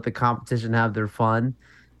good, let the competition have their fun.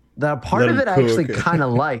 The part let of him it I actually cook. kind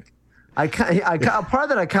of like. A part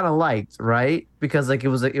that I kind of liked, right? Because like it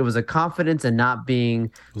was a confidence in not being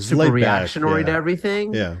It was super laid back. reactionary to Yeah,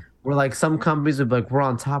 everything. yeah. Where like some companies would be like, we're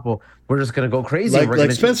on top of, we're just gonna go crazy and we're Like gonna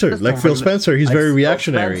change the Spencer, system. like We're Phil gonna Spencer. He's like very Phil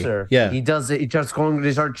reactionary. Spencer. Yeah, He does it. He just going.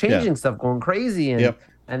 They start yeah, changing stuff, going crazy, yep,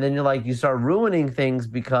 and then you're like you start ruining things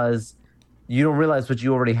because you don't realize what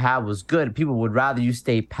you already have was good. People would rather you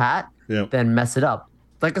stay pat yep. than mess it up.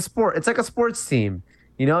 Like a sport. It's like a sports team.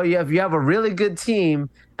 You have a really good team,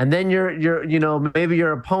 and then maybe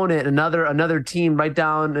your opponent, another team right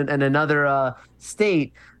down in another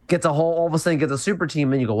state gets a whole all of a sudden gets a super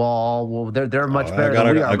team, and you go, well, they're Oh, much better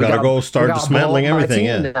than we are. I gotta go We start got to blow dismantling up my everything.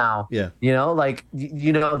 team Yeah, now. yeah, Like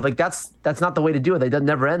that's not the way to do it. That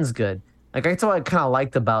never ends good. Like that's what I kind of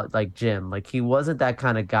liked about like Jim. Like he wasn't that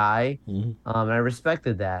kind of guy. hmm And I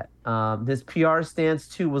respected that. His PR stance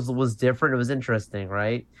too was different. It was interesting,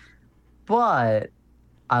 right? But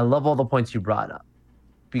I love all the points you brought up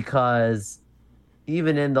because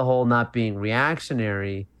even in the whole not being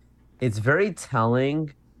reactionary, it's very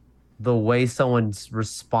telling the way someone's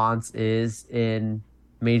response is in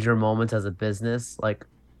major moments as a business, like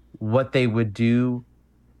what they would do,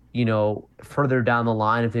 further down the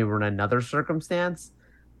line if they were in another circumstance.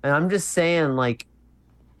 And I'm just saying, like,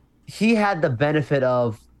 he had the benefit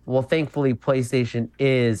of well, thankfully PlayStation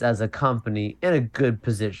is as a company in a good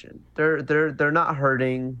position. They're not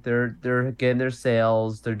hurting. They're getting their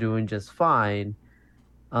sales. They're doing just fine.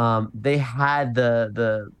 They had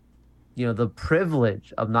the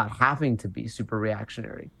privilege of not having to be super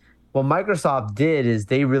reactionary. What Microsoft did is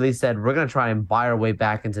they really said we're going to try and buy our way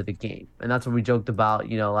back into the game, and that's what we joked about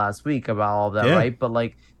last week about all of that, yeah,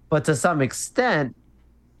 right? But to some extent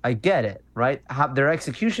I get it, right? Their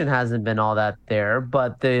execution hasn't been all that there,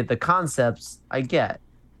 but the concepts I get.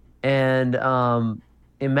 And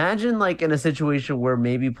imagine like in a situation where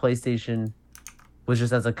maybe PlayStation was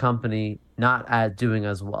just as a company not at doing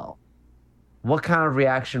as well. What kind of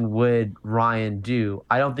reaction would Ryan do?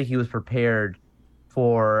 I don't think he was prepared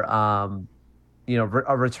for a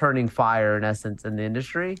returning fire in essence in the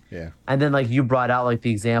industry. yeah. And then like you brought out like the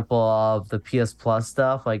example of the PS Plus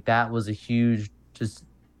stuff, like that was a huge just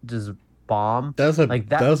bomb. Like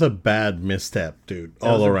That was a bad misstep, dude, that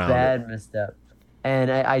all was a around it. bad misstep.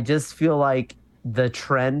 And I just feel like the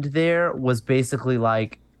trend there was basically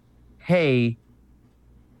like, hey,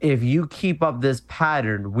 if you keep up this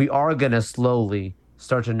pattern, we are gonna slowly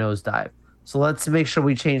start to nosedive. So let's make sure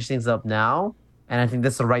we change things up now. And I think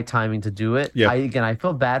that's the right timing to do it. Yeah. I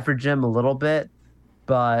feel bad for Jim a little bit,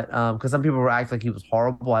 but because some people were acting like he was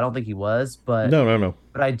horrible. I don't think he was, No, no, no.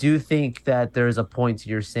 but I do think that there's a point to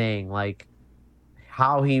your saying, like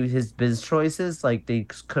how his biz choices, like they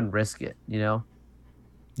just couldn't risk it. Yeah,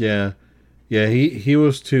 yeah. He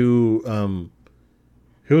was too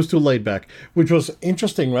laid back, which was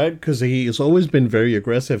interesting, right? Because he has always been very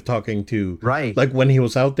aggressive talking to, Right. like when he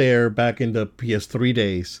was out there back in the PS3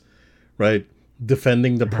 days, right?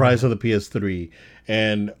 Defending the price of the PS3,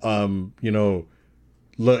 and and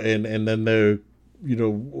then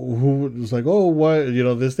who was like, oh, why,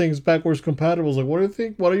 this thing's backwards compatible. It's like, what do you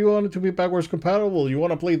think? What do you want it to be backwards compatible? You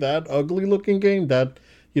want to play that ugly looking game that,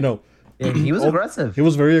 you know, And he was aggressive. he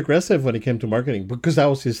was very aggressive when it came to marketing because that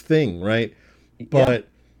was his thing, right? Yeah. But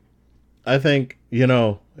I think,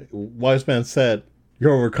 wise man said,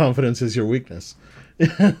 your overconfidence is your weakness.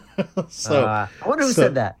 So, I wonder who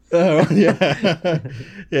said that. yeah,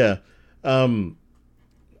 yeah. And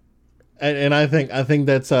I think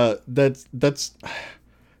that's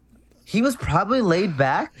He was probably laid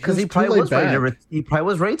back because was he too probably laid was ready to back. he probably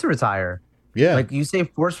was ready to retire. yeah, Like you say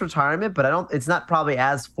forced retirement, but it's not probably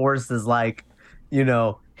as forced as like,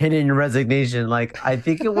 hitting your resignation. Like I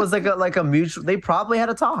think it was like a mutual, they probably had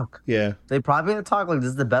a talk. yeah, They probably had a talk like this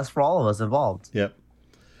is the best for all of us involved. yep.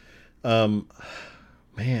 Um,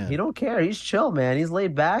 He man, don't care. He's chill, man. He's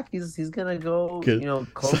laid back. He's gonna go, Good.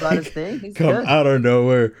 It's close out his thing. He's come good. out of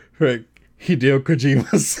nowhere, right? Hideo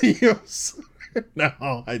Kojima CEOs.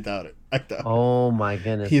 No, I doubt it. I doubt it. Oh my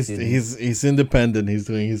goodness, dude. He's independent. He's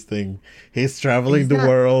doing his thing. He's traveling He's the not.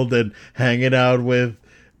 world and hanging out with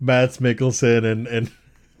Mads Mikkelsen and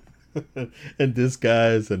and this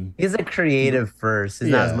guy's and He's a creative first. He's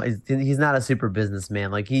not as yeah, much, he's not a super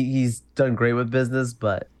businessman. Like he's done great with business,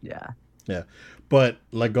 but yeah. yeah. But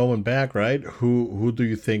like going back, right? Who do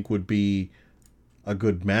you think would be a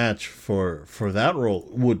good match for that role?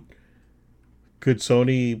 Could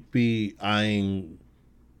Sony be eyeing?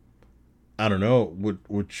 I don't know.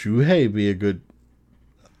 Would Shuhei be a good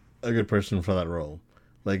person for that role?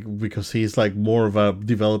 Like because he's like more of a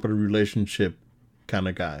developer relationship kind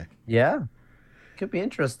of guy. Yeah. Could be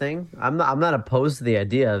interesting. I'm not opposed to the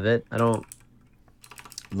idea of it. I don't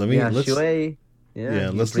yeah, Let's Shuei. Yeah, yeah,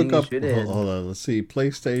 you let's bring look your up. shit Hold in. on, let's see.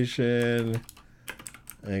 PlayStation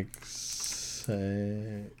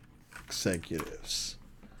executives.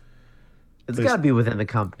 It's Please, got to be within the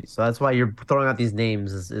company. So that's why you're throwing out these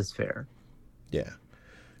names is fair. yeah.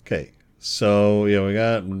 Okay, so yeah, we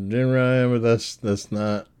got Jim Ryan, but that's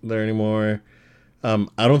not there anymore. I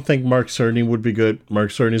don't think Mark Cerny would be good. Mark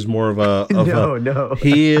Cerny is more of a No, no.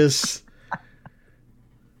 he is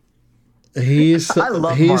he's I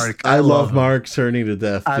love he's Mark. I I love love him. Mark Cerny to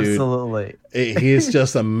death, dude. Absolutely. He's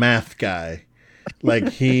just a math guy. Like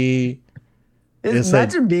he is like,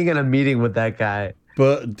 Imagine being in a meeting with that guy.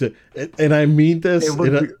 but and I mean It this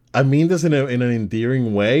would be I mean this in an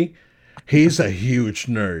endearing way. He's a huge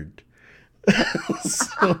nerd.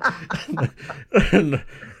 So, and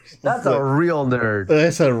that's a real nerd.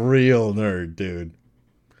 that's a real nerd, dude.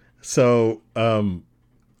 So,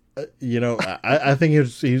 you know, I think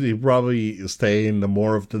he probably stay in the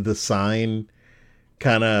more of the design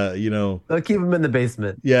kind of, you know, They'll keep him in the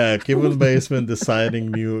basement. yeah, keep him in the basement,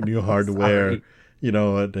 designing new hardware, Sorry. you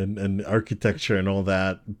know, and architecture and all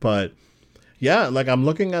that. But yeah, like I'm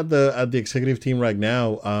looking at the executive team right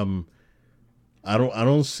now. I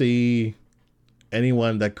don't see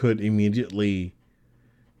anyone that could immediately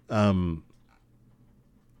um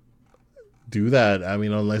do that. I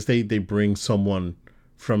mean, unless they bring someone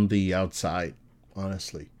from the outside,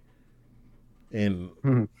 honestly. And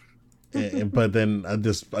but then at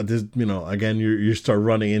this you know again you start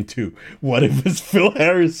running into what if it's Phil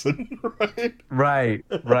Harrison, right? Right,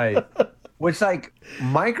 right. Which like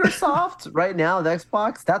Microsoft right now, the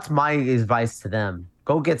Xbox, that's my advice to them.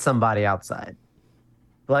 Go get somebody outside.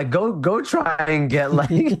 Like go try and get like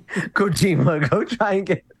Kojima, go try and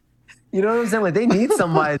get you know what I'm saying? Like they need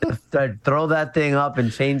somebody to throw that thing up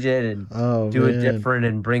and change it and Oh do it man, different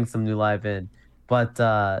and bring some new life in. But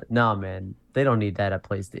no, man, they don't need that at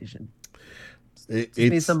PlayStation. Just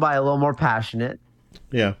need it's somebody a little more passionate.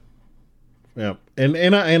 yeah, yeah, and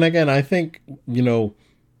again I think you know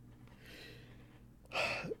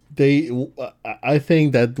they I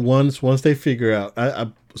think that once they figure out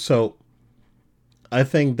so I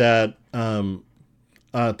think that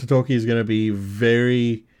Totoki is gonna be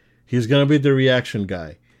very he's gonna be the reaction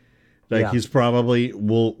guy. Like Yeah. he's probably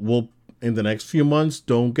will in the next few months.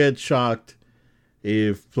 Don't get shocked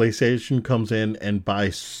if PlayStation comes in and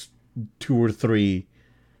buys two or three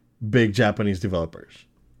big Japanese developers.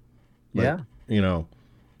 Like Yeah. you know,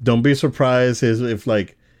 don't be surprised if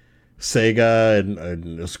like Sega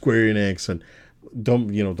and Square Enix and don't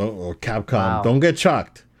or Capcom. Wow. Don't get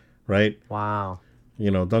shocked, right? Wow. You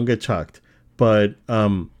know, don't get shocked. But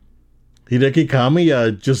Hideki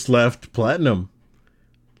Kamiya just left Platinum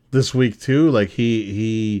this week too. Like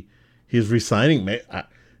he's resigning.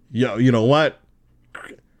 You know what?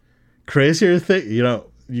 Crazier thing. You know,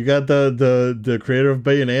 you got the creator of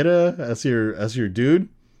Bayonetta as your dude,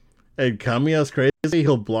 and Kamiya's crazy.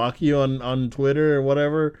 He'll block you on Twitter or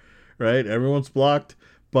whatever, right? Everyone's blocked,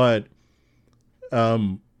 but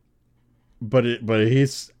um, but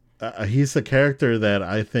he's a character that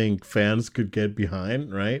I think fans could get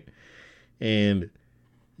behind, right? And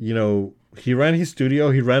you know, he ran his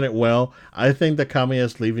studio, he ran it well. I think that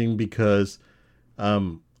Kamiya's leaving because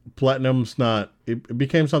Platinum's not. It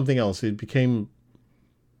became something else. It became.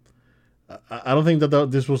 I don't think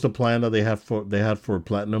that this was the plan that they had for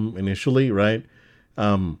Platinum initially, right?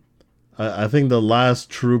 Um, I think the last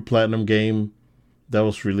true Platinum game that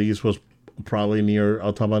was released was probably near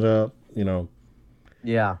Automata. You know,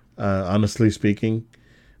 Yeah. honestly speaking,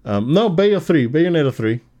 no Bayonetta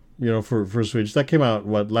 3. You know, for Switch that came out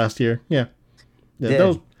what last year? Yeah, yeah, that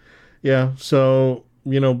was Did. yeah. So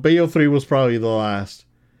you know, Bayo 3 was probably the last,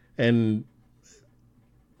 and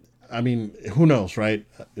I mean, who knows, right?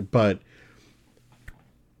 But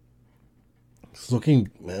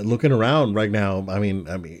looking around right now,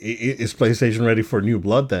 is PlayStation ready for new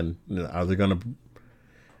blood? Then are they gonna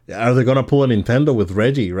pull a Nintendo with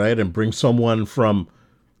Reggie, right, and bring someone from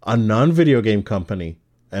a non-video game company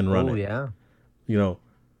and run Oh it? yeah. You know,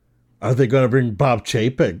 are they gonna bring Bob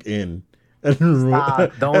Chapek in? And,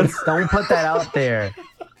 Stop. Don't put that out there.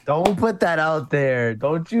 Don't put that out there.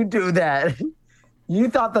 Don't you do that. You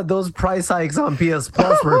thought that those price hikes on PS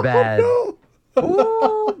Plus were bad. Oh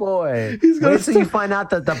Oh no! boy. He's gonna Wait till you start. find out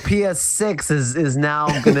that the PS6 is now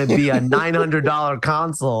gonna be a $900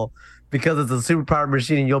 console because it's a superpowered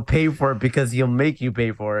machine and you'll pay for it because he'll make you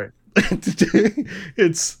pay for it.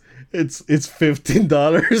 it's it's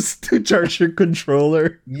 $15 to charge your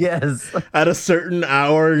controller Yes. at a certain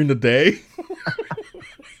hour in the day.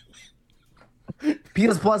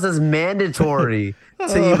 PS Plus is mandatory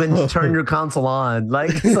to even turn your console on. Like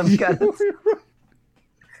some kind of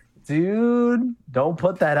dude, don't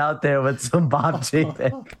put that out there with some Bob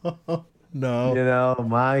Chapek. No,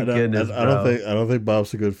 My goodness, bro. I don't think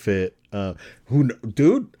Bob's a good fit.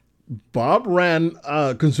 Dude? Bob ran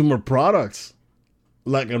consumer products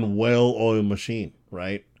like a well-oiled machine,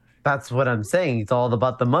 right? That's what I'm saying. It's all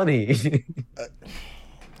about the money.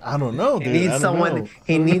 I don't know, He dude. needs I don't someone. know.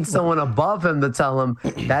 He needs someone above him to tell him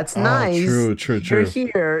that's Oh, nice. true. You're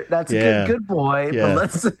here. That's a Yeah, good boy. But yeah.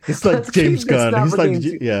 let's It's let's like keep James this Gunn. not He's like, getting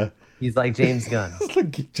too. yeah, He's like James Gunn. it's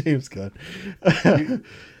like James Gunn. You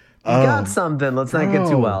got something. Let's not get too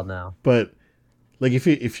Bro. wild now. But like,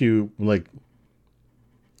 if you look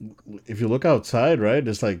outside, right?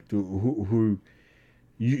 It's like who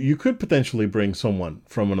you could potentially bring someone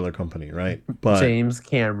from another company, right? But James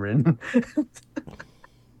Cameron,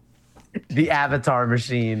 the Avatar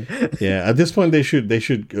machine. yeah, at this point they should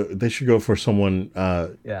go for someone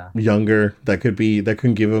Yeah. younger that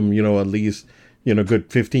can give them at least good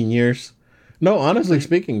 15 years. No, honestly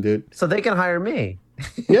speaking, dude. So they can hire me.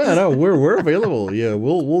 Yeah, no, we're available. Yeah,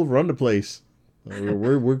 we'll run the place.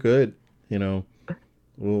 We're good.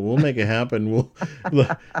 We'll make it happen.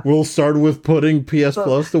 We'll start with putting PS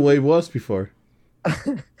Plus the way it was before.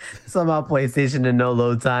 Somehow PlayStation and no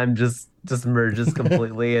load time just merges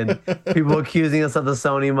completely, and people accusing us of the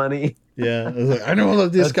Sony money. Yeah, it's like, I know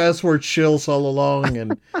that these guys were chills all along,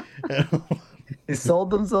 and They sold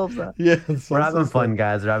themselves out. yeah, We're having fun,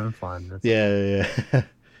 guys. We're having fun. yeah.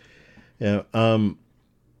 Yeah.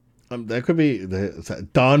 That could be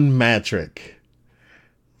Don Matrick.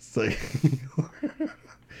 It's like,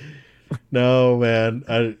 no, man.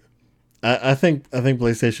 I think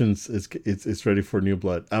PlayStation's it's ready for new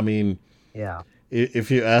blood. I mean, Yeah. if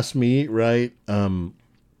you ask me, right?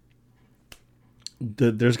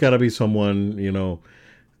 There's got to be someone.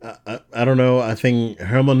 I don't know. I think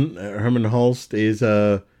Herman Hulst is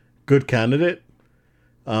a good candidate.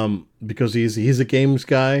 Because he's a games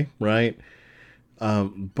guy, right?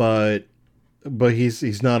 But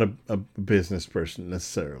he's not a business person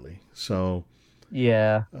necessarily. So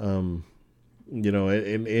Yeah.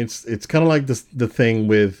 it's kind of like the thing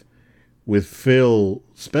with Phil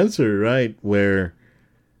Spencer, right? Where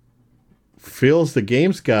Phil's the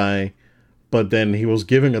games guy, but then he was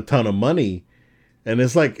giving a ton of money. And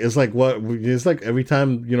it's like every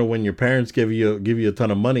time when your parents give you a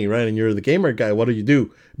ton of money, right, and you're the gamer guy, what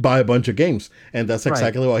do? Buy a bunch of games, and that's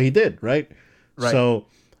exactly what he did, right? Right. So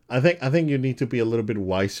I think you need to be a little bit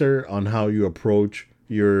wiser on how you approach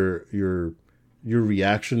your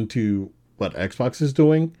reaction to what Xbox is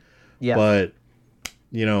doing. Yeah. But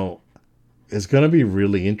it's gonna be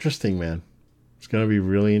really interesting, man. It's gonna be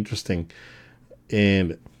really interesting,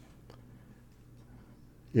 and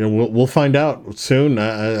we'll find out soon.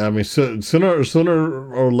 I mean,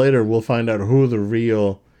 sooner or later, we'll find out who the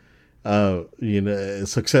real,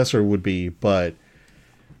 successor would be. But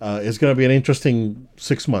it's going to be an interesting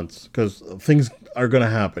 6 months because things are going to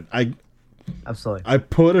happen. Absolutely. I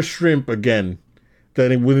put a shrimp again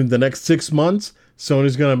that within the next 6 months,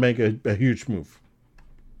 Sony's going to make a huge move.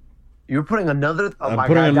 You're putting another. Oh I'm my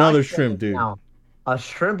putting God, another Doc, shrimp, dude. now. A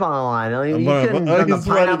shrimp on the line. I mean, I'm you gonna- couldn't done the he's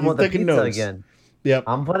right, pineapple he's with the taking pizza notes. again. Yep.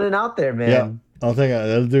 I'm putting it out there, man. Yeah. I'll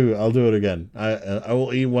do it again. I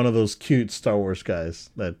will eat one of those cute Star Wars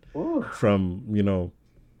guys that Ooh. from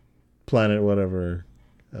planet whatever,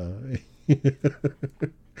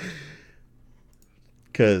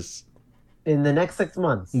 because In the next 6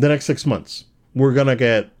 months. the next 6 months we're gonna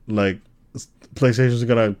get PlayStation's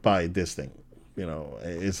gonna buy this thing.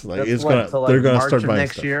 It's like That's it's what, gonna till, they're gonna March start of buying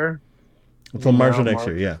next stuff year. until March of next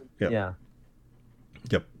March. year. Yeah. Yeah.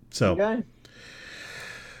 Yep. So. Okay.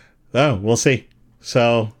 Oh, we'll see.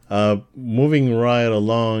 So, moving right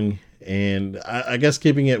along, and I guess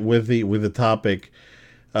keeping it with the topic,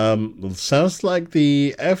 sounds like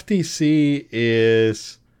the FTC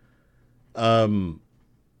is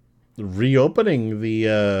reopening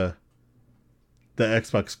the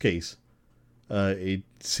Xbox case. It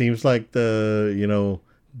seems like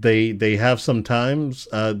they have some times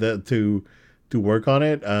that to work on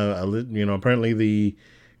it. Apparently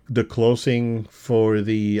the closing for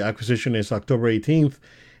the acquisition is October 18th,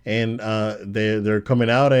 and they're coming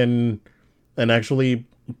out and actually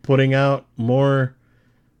putting out more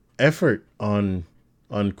effort on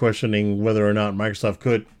questioning whether or not Microsoft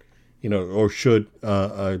could, or should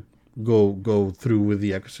go through with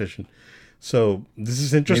the acquisition. So this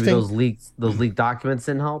is Maybe interesting. those leaked documents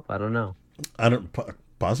didn't help. I don't know. I don't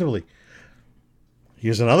possibly.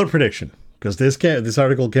 Here's another prediction because this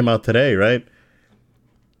article came out today, right?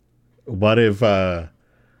 What if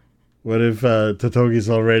Totogi's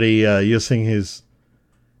already using his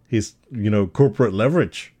corporate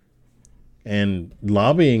leverage and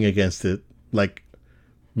lobbying against it? Like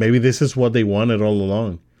maybe this is what they wanted all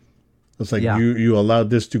along. It's like Yeah. you allowed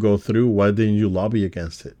this to go through. Why didn't you lobby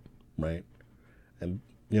against it, right? And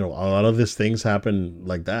a lot of these things happen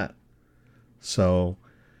like that. So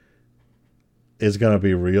it's gonna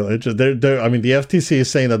be real. It's just, I mean, the FTC is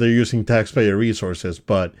saying that they're using taxpayer resources,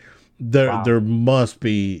 but Wow. there must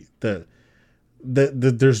be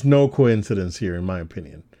there's no coincidence here, in my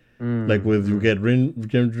opinion. Like with you Mm.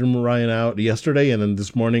 get Jim Ryan out yesterday, and then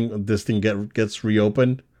this morning this thing gets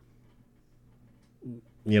reopened.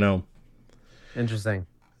 You know, Interesting.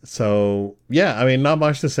 so yeah, I mean, not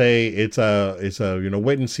much to say. It's a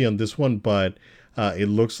wait and see on this one, but it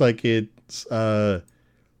looks like it's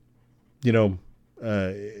you know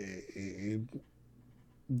uh,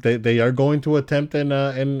 they are going to attempt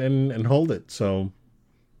and hold it. So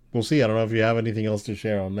we'll see. I don't know if you have anything else to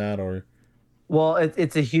share on that or Well,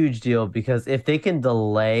 it's a huge deal because if they can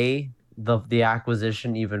delay the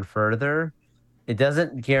acquisition even further, it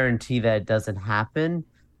doesn't guarantee that it doesn't happen,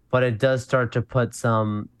 but it does start to put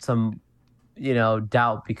some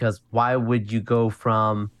doubt because why would you go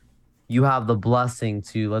from you have the blessing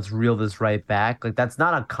to let's reel this right back. Like that's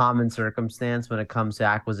not a common circumstance when it comes to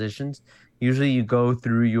acquisitions. Usually you go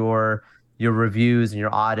through your reviews and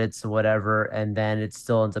your audits and whatever, and then it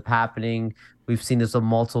still ends up happening. We've seen this with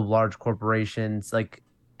multiple large corporations. Like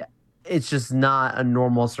it's just not a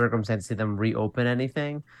normal circumstance to see them reopen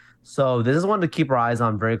anything. So this is one to keep our eyes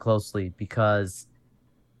on very closely because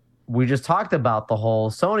we just talked about the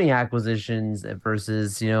whole Sony acquisitions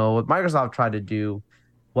versus, what Microsoft tried to do.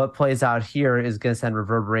 What plays out here is going to send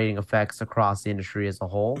reverberating effects across the industry as a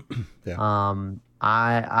whole. yeah.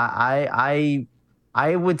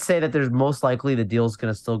 I would say that there's most likely the deal's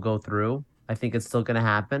going to still go through. I think it's still going to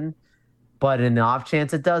happen, but in the off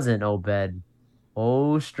chance it doesn't, Obed,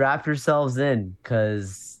 oh, strap yourselves in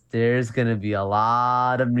because there's going to be a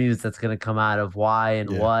lot of news that's going to come out of why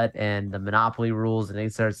and Yeah. what and the monopoly rules, and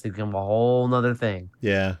it starts to become a whole nother thing.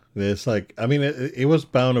 Yeah, it's like I mean, it was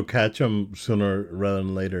bound to catch him sooner rather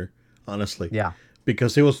than later, honestly, Yeah,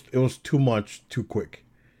 because it was too much, too quick,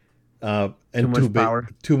 too and too much big, power.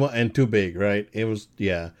 too much and too big, right? It was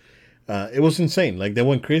it was insane. Like they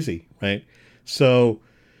went crazy, right? So,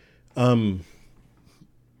 um,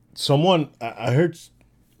 I heard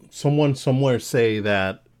someone somewhere say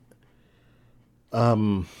that,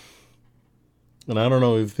 um, and I don't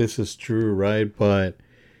know if this is true, right? But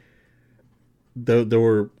there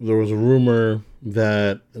was a rumor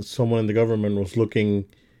that someone in the government was looking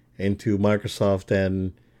into Microsoft,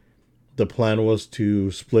 and the plan was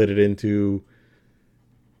to split it into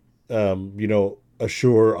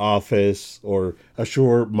Azure Office or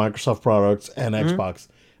Azure Microsoft products and Hmm. Xbox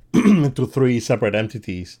into three separate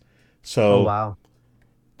entities. Oh So wow,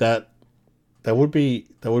 that that would be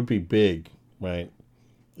big, right?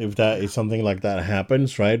 If that is something like that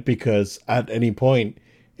happens, right? Because at any point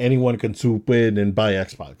anyone can swoop in and buy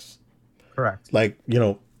Xbox. correct. Like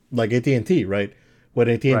like AT&T, right? When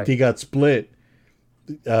Right, AT&T got split,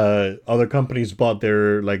 other companies bought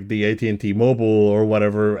their like the AT&T Mobile or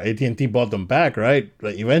whatever. AT&T bought them back, right?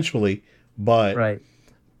 Like, eventually, but right.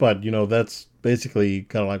 that's basically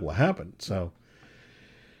kind of like what happened. So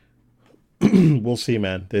we'll see,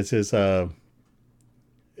 man. This is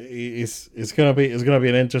it's gonna be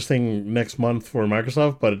an interesting next month for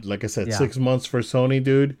Microsoft, but like I said, Yeah. 6 months for Sony,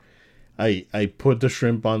 dude. I put the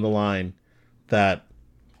shrimp on the line that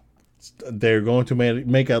they're going to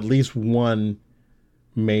make at least one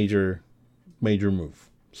major move.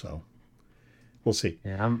 So we'll see.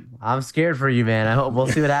 Yeah, I'm scared for you, man. I hope we'll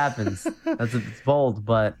see what happens. It's bold,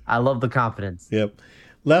 but I love the confidence. Yep.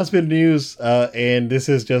 Last bit of news, and this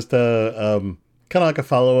is just a kind of like a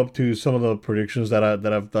follow up to some of the predictions that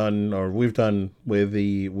I've done or we've done with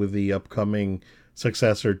the upcoming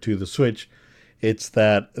successor to the Switch. It's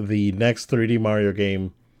that the next 3D Mario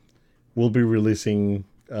game will be releasing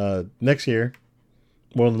next year,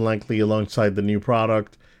 more than likely alongside the new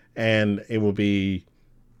product, and it will be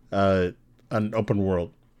an open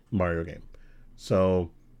world Mario game. So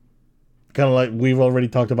kind of like we've already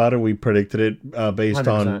talked about it. We predicted it based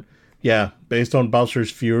on 100%. Yeah, based on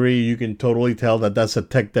Bowser's Fury, you can totally tell that that's a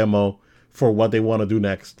tech demo for what they want to do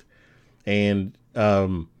next. And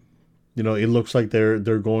it looks like they're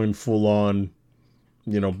going full on,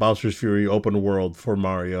 Bowser's Fury open world for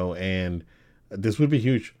Mario, and this would be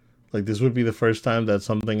huge. Like this would be the first time that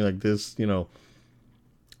something like this,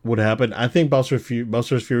 would happen. I think Bowser's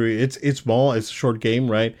Fury, it's small, it's a short game,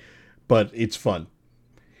 right? But it's fun.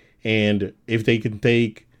 And if they can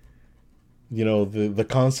take, the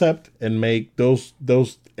concept and make those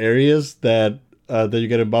areas that you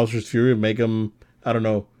get in Bowser's Fury, make them, I don't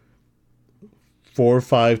know, 4 or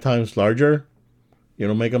 5 times larger,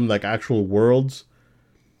 make them like actual worlds.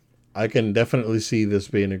 I can definitely see this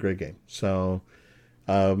being a great game. So,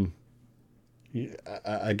 um,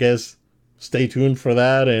 I guess stay tuned for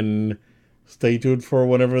that, and stay tuned for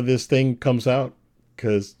whenever this thing comes out,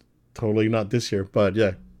 because totally not this year. But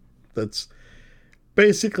yeah, that's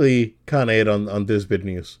basically kind of it on this bit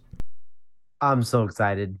news. I'm so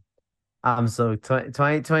excited. I'm so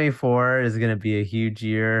 2024 is gonna be a huge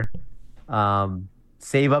year. Um,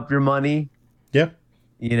 Save up your money. Yeah,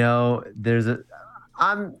 You know, there's a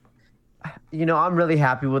I'm I'm really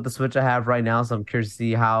happy with the Switch I have right now, so I'm curious to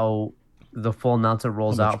see how the full announcement how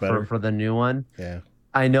rolls much out for better? for the new one. Yeah.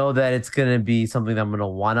 I know that it's gonna be something that I'm gonna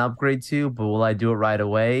want to upgrade to, but will I do it right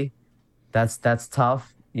away? That's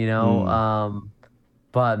tough, you know. Mm,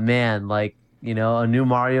 But man, like, a new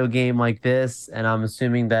Mario game like this, and I'm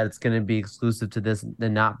assuming that it's gonna be exclusive to this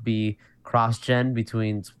and not be cross-gen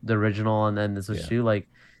between the original and then the Switch yeah. 2. Like,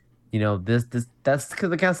 this that's the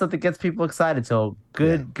kind of stuff that gets people excited. So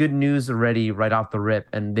Yeah. good news already right off the rip,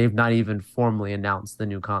 and they've not even formally announced the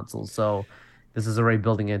new consoles. So this is already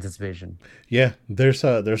building anticipation. Yeah. There's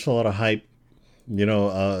a lot of hype.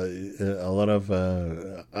 A lot of.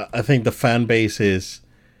 I think the fan base is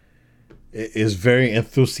very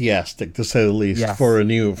enthusiastic, to say the least, for Yes.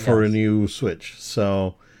 a Yes. new Switch.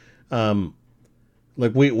 So, um,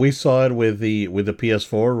 like we saw it with the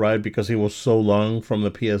PS4, right? Because it was so long from the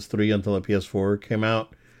PS3 until the PS4 came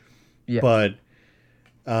out. Yes. But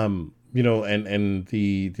and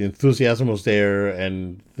the enthusiasm was there,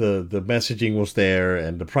 and the messaging was there,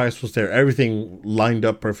 and the price was there. Everything lined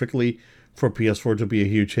up perfectly for PS4 to be a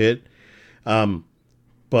huge hit.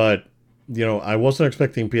 But I wasn't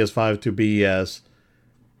expecting PS5 to be as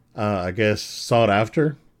I guess sought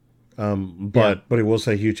after. Yeah. But it was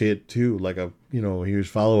a huge hit too, like a huge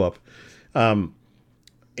follow up. And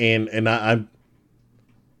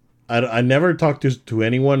I never talked to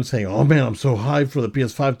anyone saying, "Oh man, I'm so hyped for the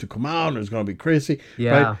PS5 to come out, and it's gonna be crazy," right?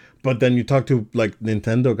 Yeah. But then you talk to like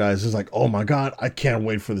Nintendo guys, it's like, "Oh my god, I can't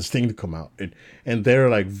wait for this thing to come out," and they're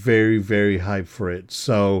like very very hyped for it.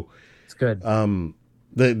 So It's good.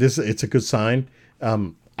 this it's a good sign.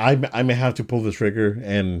 I may have to pull the trigger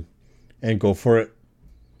and go for it.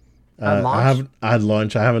 At I launch? haven't had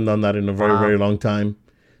lunch. I haven't done that in a very very Wow. long time,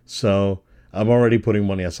 so I'm already putting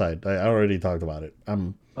money aside. I already talked about it.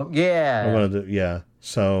 Oh, I'm yeah. gonna do, yeah.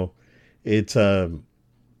 So it's I'm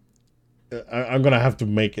gonna have to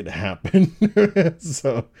make it happen.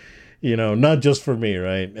 So not just for me,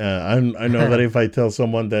 right? I know that if I tell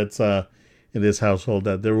someone that's in this household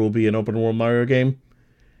that there will be an open world Mario game,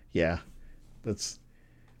 yeah, that's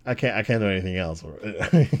I can't do anything else. Or yeah,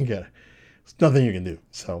 there's nothing you can do.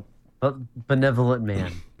 So, But benevolent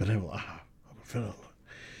man. but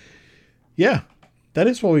yeah, that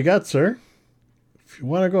is what we got, sir. If you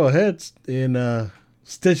want to go ahead and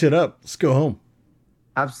stitch it up, let's go home.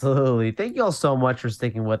 Absolutely. Thank you all so much for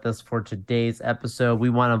sticking with us for today's episode. We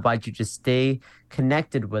want to invite you to stay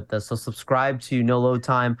connected with us. So subscribe to No Load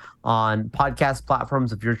Time on podcast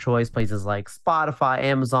platforms of your choice, places like Spotify,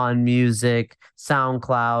 Amazon Music,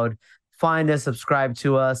 SoundCloud. Find us, subscribe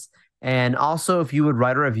to us. And also, if you would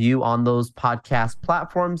write a review on those podcast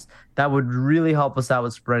platforms, that would really help us out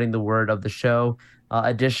with spreading the word of the show.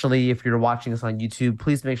 Additionally, if you're watching us on YouTube,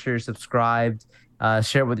 please make sure you're subscribed.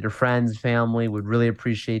 Share it with your friends, family. Would really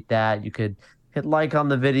appreciate that. You could hit like on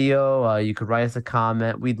the video. You could write us a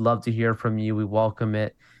comment. We'd love to hear from you. We welcome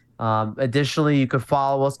it. Additionally, you could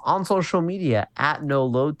follow us on social media at No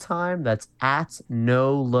Load Time. That's at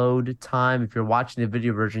No Load Time. If you're watching the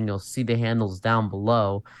video version, you'll see the handles down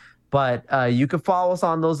below. But you could follow us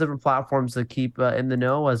on those different platforms to keep in the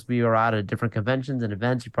know as we are out at different conventions and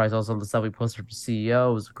events. You probably saw some of the stuff we posted for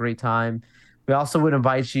CEO. It was a great time. We also would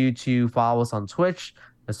invite you to follow us on Twitch.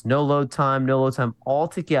 That's No Load Time all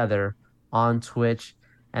together on Twitch.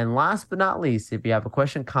 And last but not least, if you have a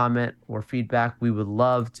question, comment, or feedback, we would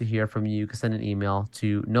love to hear from you. You can send an email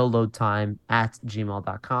to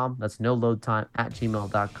noloadtime@gmail.com. That's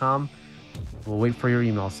noloadtime@gmail.com. We'll wait for your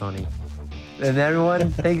email, Sony. And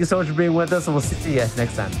everyone, thank you so much for being with us, and we'll see you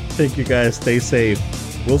next time. Thank you guys. Stay safe.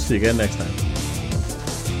 We'll see you again next time.